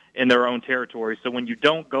deep in their own territory. So when you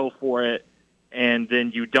don't go for it and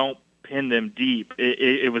then you don't pin them deep,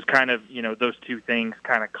 it was kind of, those two things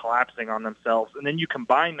kind of collapsing on themselves. And then you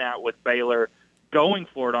combine that with Baylor going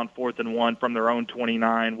for it on 4th and 1 from their own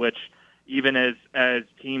 29, which even as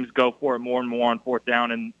teams go for it more and more on fourth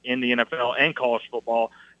down in the NFL and college football,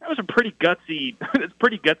 that was a pretty gutsy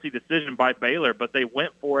decision by Baylor, but they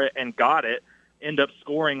went for it and got it, end up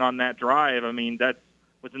scoring on that drive. I mean, that's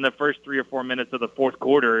within the first 3 or 4 minutes of the fourth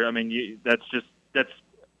quarter. I mean, you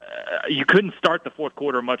couldn't start the fourth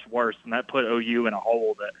quarter much worse, and that put OU in a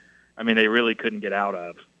hole that, they really couldn't get out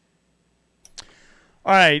of.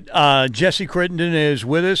 All right, Jesse Crittenden is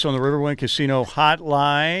with us on the Riverwind Casino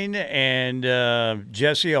hotline, and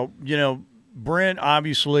Jesse, Brent,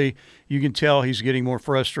 obviously, you can tell he's getting more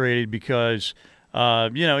frustrated because,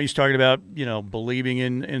 he's talking about, believing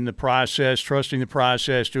in the process, trusting the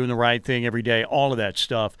process, doing the right thing every day, all of that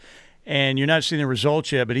stuff. And you're not seeing the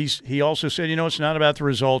results yet, but he also said, it's not about the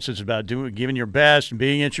results. It's about giving your best and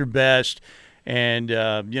being at your best and,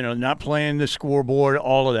 not playing the scoreboard,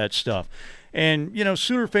 all of that stuff. And,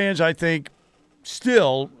 Sooner fans, I think,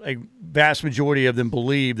 still a vast majority of them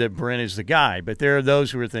believe that Brent is the guy. But there are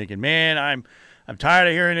those who are thinking, man, I'm tired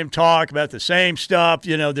of hearing him talk about the same stuff.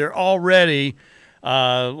 They're already,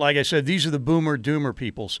 like I said, these are the boomer doomer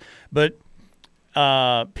peoples. But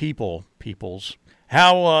peoples.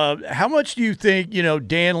 How much do you think,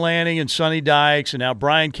 Dan Lanning and Sonny Dykes, and now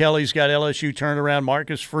Brian Kelly's got LSU turned around,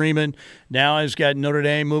 Marcus Freeman now has got Notre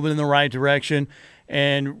Dame moving in the right direction,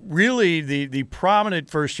 and really the prominent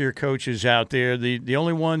first-year coaches out there, the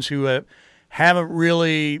only ones who haven't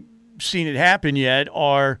really seen it happen yet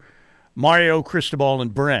are Mario Cristobal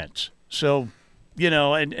and Brent. So,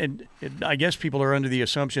 and I guess people are under the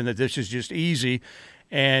assumption that this is just easy.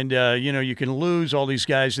 And, you can lose all these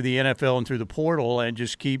guys to the NFL and through the portal and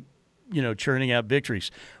just keep, churning out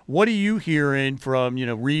victories. What are you hearing from,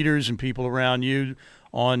 readers and people around you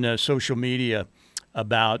on social media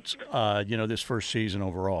about, this first season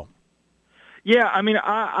overall? Yeah,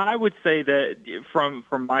 I would say that from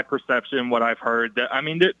my perception, what I've heard, that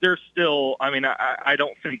there's still, I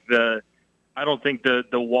don't think the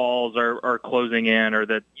walls are closing in, or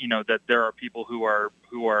that that there are people who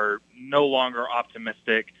are no longer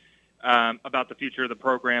optimistic about the future of the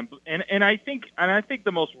program. And I think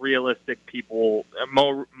the most realistic people,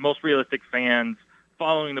 most realistic fans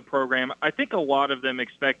following the program, I think a lot of them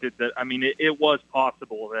expected that. It was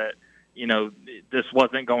possible that this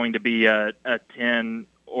wasn't going to be a 10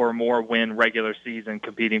 or more win regular season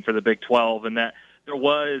competing for the Big 12, and that there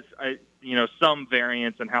was some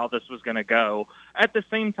variance in how this was going to go. At the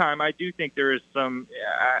same time, I do think there is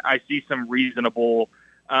I see some reasonable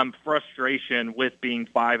frustration with being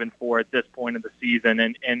 5-4 at this point of the season,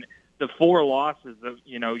 and the 4 losses of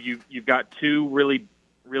you've got 2 really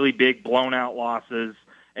really big blown out losses,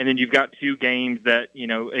 and then you've got 2 games that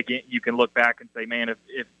again you can look back and say, man,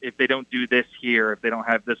 if they don't do this here, if they don't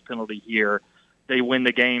have this penalty here, they win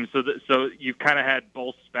the game. So you've kind of had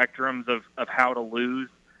both spectrums of how to lose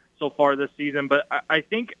so far this season. But I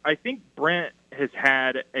think Brent has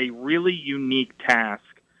had a really unique task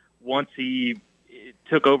once he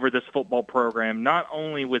took over this football program, not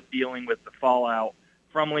only with dealing with the fallout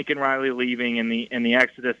from Lincoln Riley leaving and the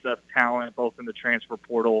exodus of talent, both in the transfer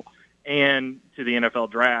portal and to the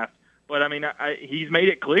NFL draft, But, I mean, he's made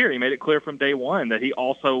it clear. He made it clear from day one that he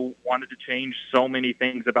also wanted to change so many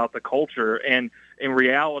things about the culture. And in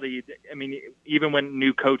reality, I mean, even when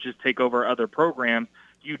new coaches take over other programs,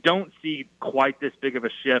 you don't see quite this big of a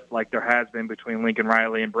shift like there has been between Lincoln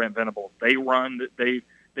Riley and Brent Venables.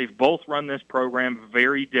 They've both run this program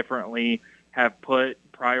very differently, have put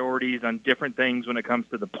priorities on different things when it comes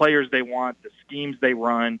to the players they want, the schemes they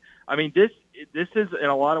run. I mean, this is in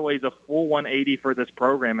a lot of ways a full 180 for this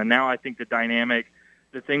program. And now I think the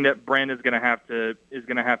thing that Brent is going to have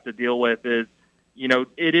to deal with is, you know,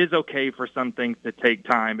 it is okay for some things to take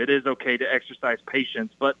time. It is okay to exercise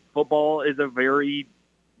patience, but football is a very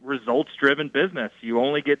results-driven business. You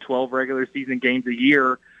only get 12 regular season games a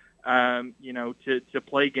year, you know, to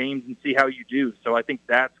play games and see how you do. So I think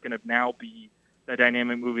that's going to now be the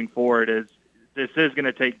dynamic moving forward. Is this is going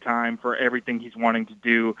to take time for everything he's wanting to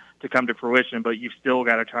do to come to fruition, but you've still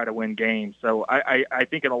got to try to win games. So I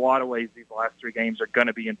think in a lot of ways these last three games are going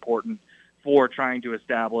to be important for trying to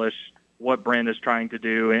establish what Brent is trying to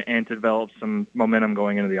do and to develop some momentum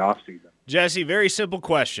going into the offseason. Jesse, very simple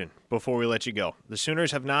question before we let you go. The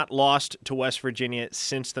Sooners have not lost to West Virginia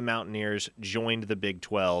since the Mountaineers joined the Big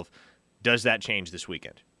 12. Does that change this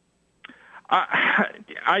weekend?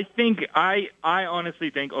 I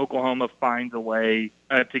honestly think Oklahoma finds a way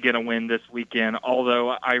to get a win this weekend, although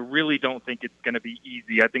I really don't think it's going to be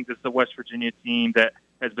easy. I think this is the West Virginia team that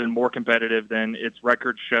has been more competitive than its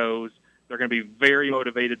record shows. They're going to be very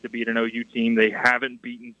motivated to beat an OU team they haven't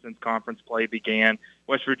beaten since conference play began.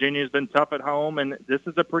 West Virginia has been tough at home, and this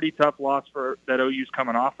is a pretty tough loss that OU's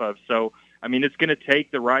coming off of. So, I mean, it's going to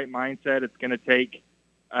take the right mindset. It's going to take,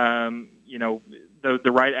 you know,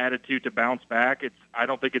 the right attitude to bounce back. I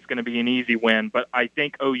don't think it's going to be an easy win, but I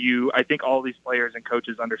think all these players and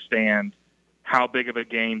coaches understand how big of a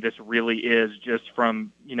game this really is, just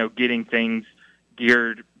from, you know, getting things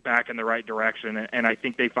geared back in the right direction, and I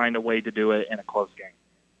think they find a way to do it in a close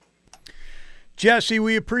game. Jesse,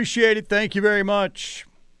 we appreciate it. Thank you very much.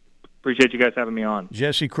 Appreciate you guys having me on.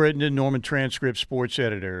 Jesse Crittenden, Norman Transcript sports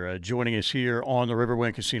editor, joining us here on the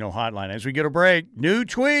Riverwind Casino Hotline. As we get a break, new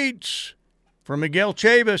tweets from Miguel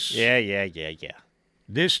Chavis. Yeah.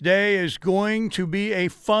 This day is going to be a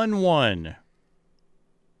fun one.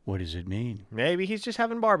 What does it mean? Maybe he's just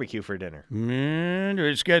having barbecue for dinner. Man,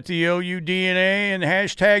 it's got the OU DNA and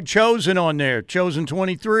hashtag Chosen on there. Chosen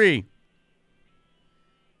 23.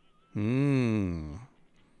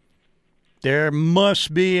 There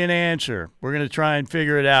must be an answer. We're going to try and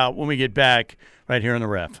figure it out when we get back right here on the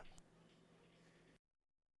Ref.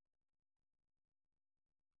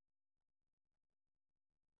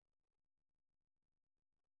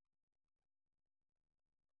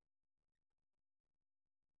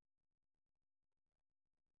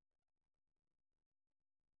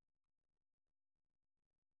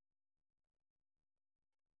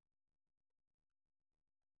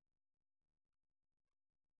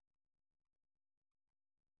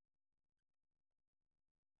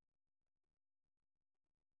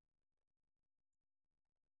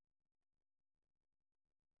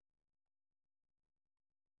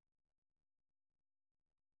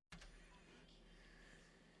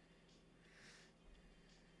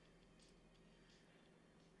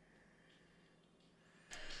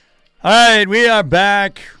 All right, we are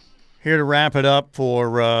back here to wrap it up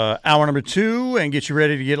for hour number 2 and get you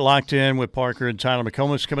ready to get locked in with Parker and Tyler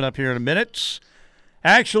McComas coming up here in a minute.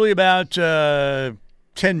 Actually, about 10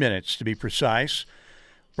 minutes to be precise.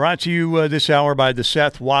 Brought to you this hour by the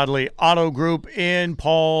Seth Wadley Auto Group in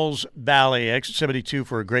Pauls Valley. Exit 72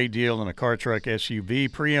 for a great deal on a car, truck,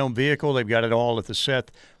 SUV, pre-owned vehicle. They've got it all at the Seth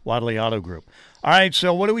Wadley Auto Group. All right,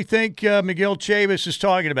 so what do we think Miguel Chavis is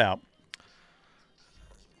talking about?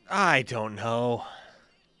 I don't know.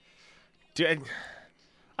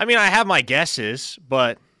 I mean, I have my guesses,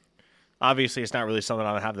 but obviously it's not really something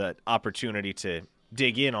I have the opportunity to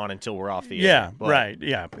dig in on until we're off the air. Yeah, right,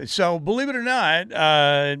 yeah. So believe it or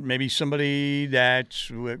not, maybe somebody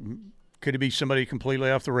could it be somebody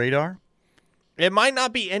completely off the radar? It might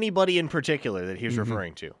not be anybody in particular that he's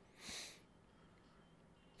referring to.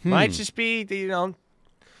 Might just be, you know,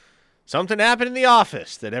 something happened in the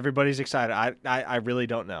office that everybody's excited. I really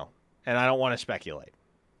don't know. And I don't want to speculate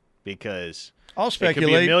because I'll speculate.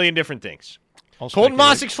 It could be a million different things. Colton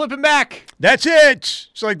Mossick's flipping back. That's it.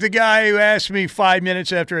 It's like the guy who asked me 5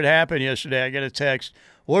 minutes after it happened yesterday. I got a text,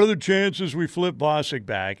 what are the chances we flip Mossick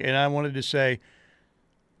back? And I wanted to say,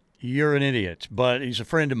 you're an idiot. But he's a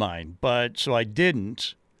friend of mine. So I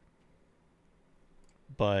didn't.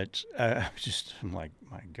 But I'm like,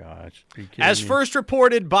 my gosh. As first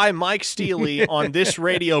reported by Mike Steely on this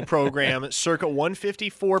radio program, circa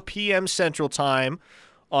 1:54 p.m. Central Time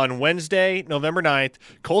on Wednesday, November 9th.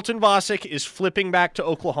 Colton Vasek is flipping back to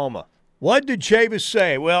Oklahoma. What did Chavis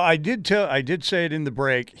say? Well, I did say it in the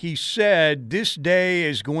break. He said this day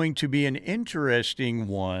is going to be an interesting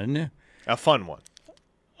one. A fun one.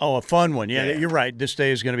 Oh, a fun one. Yeah, Yeah. You're right. This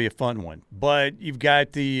day is going to be a fun one. But you've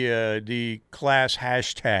got the class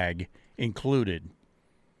hashtag included.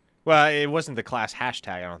 Well, it wasn't the class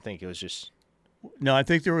hashtag, I don't think. It was just... No, I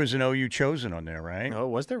think there was an OU chosen on there, right? Oh,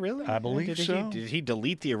 was there really? I believe so. Did he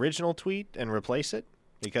delete the original tweet and replace it?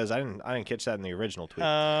 Because I didn't catch that in the original tweet.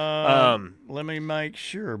 Let me make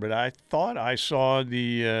sure, but I thought I saw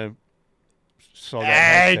the that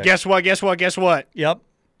Hey, hashtag. guess what? Yep.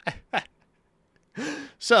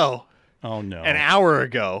 So, Oh no. an hour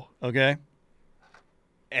ago, Okay.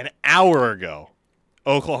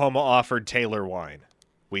 Oklahoma offered Taylor Wine.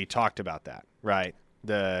 We talked about that, right?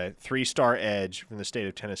 The 3-star edge from the state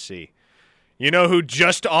of Tennessee. You know who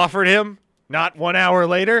just offered him not 1 hour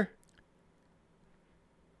later?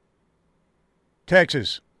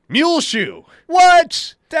 Texas. Muleshoe.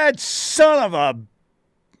 What? That son of a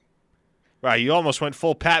Right, you almost went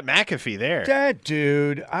full Pat McAfee there. that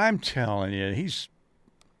dude. I'm telling you, he's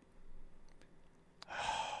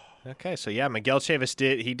Okay, so yeah, Miguel Chavis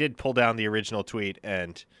did pull down the original tweet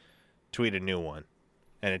and tweet a new one.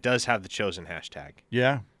 And it does have the chosen hashtag.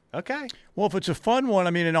 yeah. Okay. Well, if it's a fun one,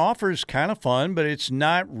 I mean, an offer is kind of fun, but it's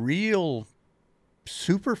not real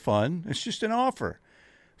super fun. It's just an offer.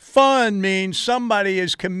 Fun means somebody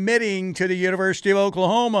is committing to the University of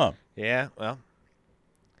Oklahoma. Yeah, well.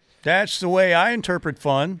 That's the way I interpret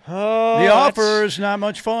fun. Oh, The offer is not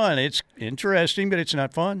much fun. It's interesting, but it's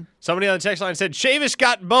not fun. Somebody on the text line said, Chavis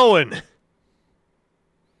got Bowen.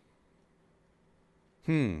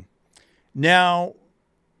 Now,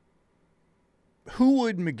 who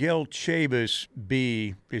would Miguel Chavis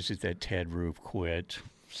be? Is it that Ted Roof quit?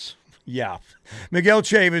 Yeah. Miguel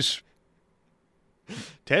Chavis.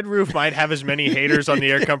 Ted Roof might have as many haters on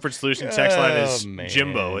the Air Comfort Solutions text line as Oh, man.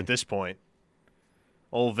 Jimbo at this point.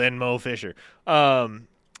 Old Venmo Fisher.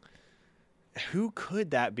 Who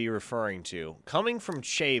could that be referring to? Coming from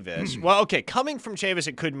Chavis. Well, okay, coming from Chavis,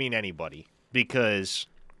 it could mean anybody because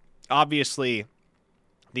obviously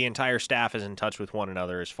the entire staff is in touch with one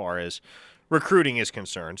another as far as recruiting is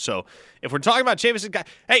concerned. So if we're talking about Chavis' guy,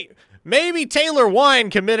 hey, maybe Taylor Wine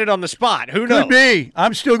committed on the spot. Who knows? Could be.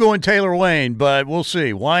 I'm still going Taylor Wayne, but we'll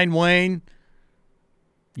see. Wayne.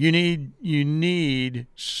 You need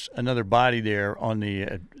another body there on the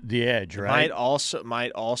edge, right?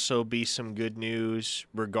 Might also be some good news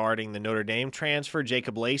regarding the Notre Dame transfer,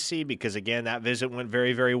 Jacob Lacey, because again that visit went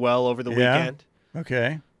very, very well over the weekend.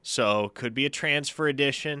 Okay. So could be a transfer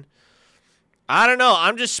addition. I don't know.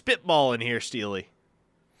 I'm just spitballing here, Steely.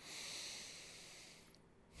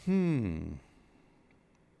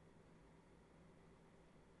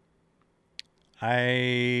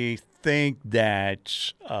 I think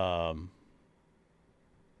that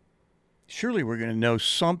surely we're going to know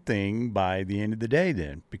something by the end of the day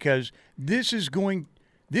then, because this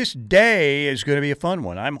day is going to be a fun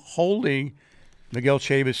one. I'm holding Miguel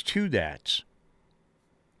Chavis to that.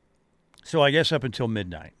 So I guess up until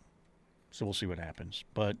midnight. So we'll see what happens.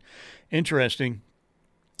 But interesting.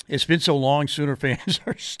 It's been so long, Sooner fans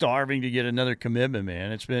are starving to get another commitment,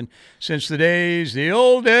 man. It's been since the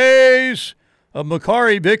old days of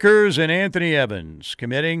Makari Vickers and Anthony Evans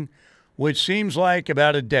committing, which seems like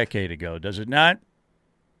about a decade ago, does it not?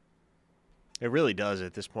 It really does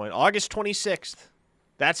at this point. August 26th.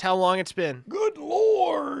 That's how long it's been. Good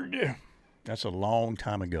Lord. That's a long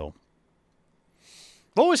time ago.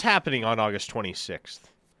 What was happening on August 26th?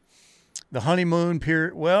 The honeymoon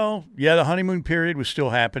period. Well, yeah, the honeymoon period was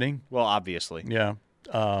still happening. Well, obviously. Yeah.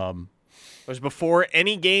 It was before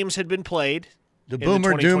any games had been played. The in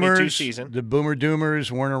Boomer the 2022 Doomers. season. The Boomer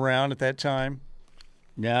Doomers weren't around at that time.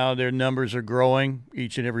 Now their numbers are growing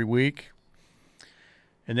each and every week.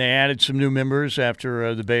 And they added some new members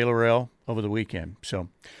after the Baylor L over the weekend. So,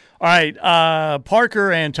 all right,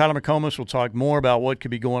 Parker and Tyler McComas will talk more about what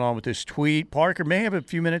could be going on with this tweet. Parker may have a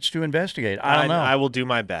few minutes to investigate. I don't know. I will do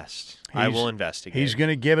my best. I will investigate. He's going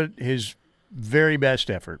to give it his very best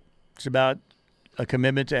effort. It's about a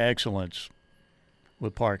commitment to excellence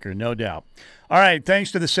with Parker, no doubt. All right,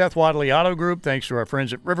 thanks to the Seth Wadley Auto Group. Thanks to our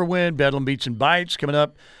friends at Riverwind. Bedlam Beats and Bites coming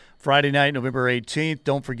up Friday night, November 18th.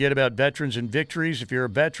 Don't forget about Veterans and Victories. If you're a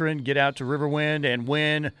veteran, get out to Riverwind and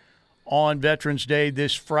win on Veterans Day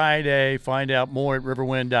this Friday. Find out more at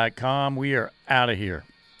riverwind.com. We are out of here.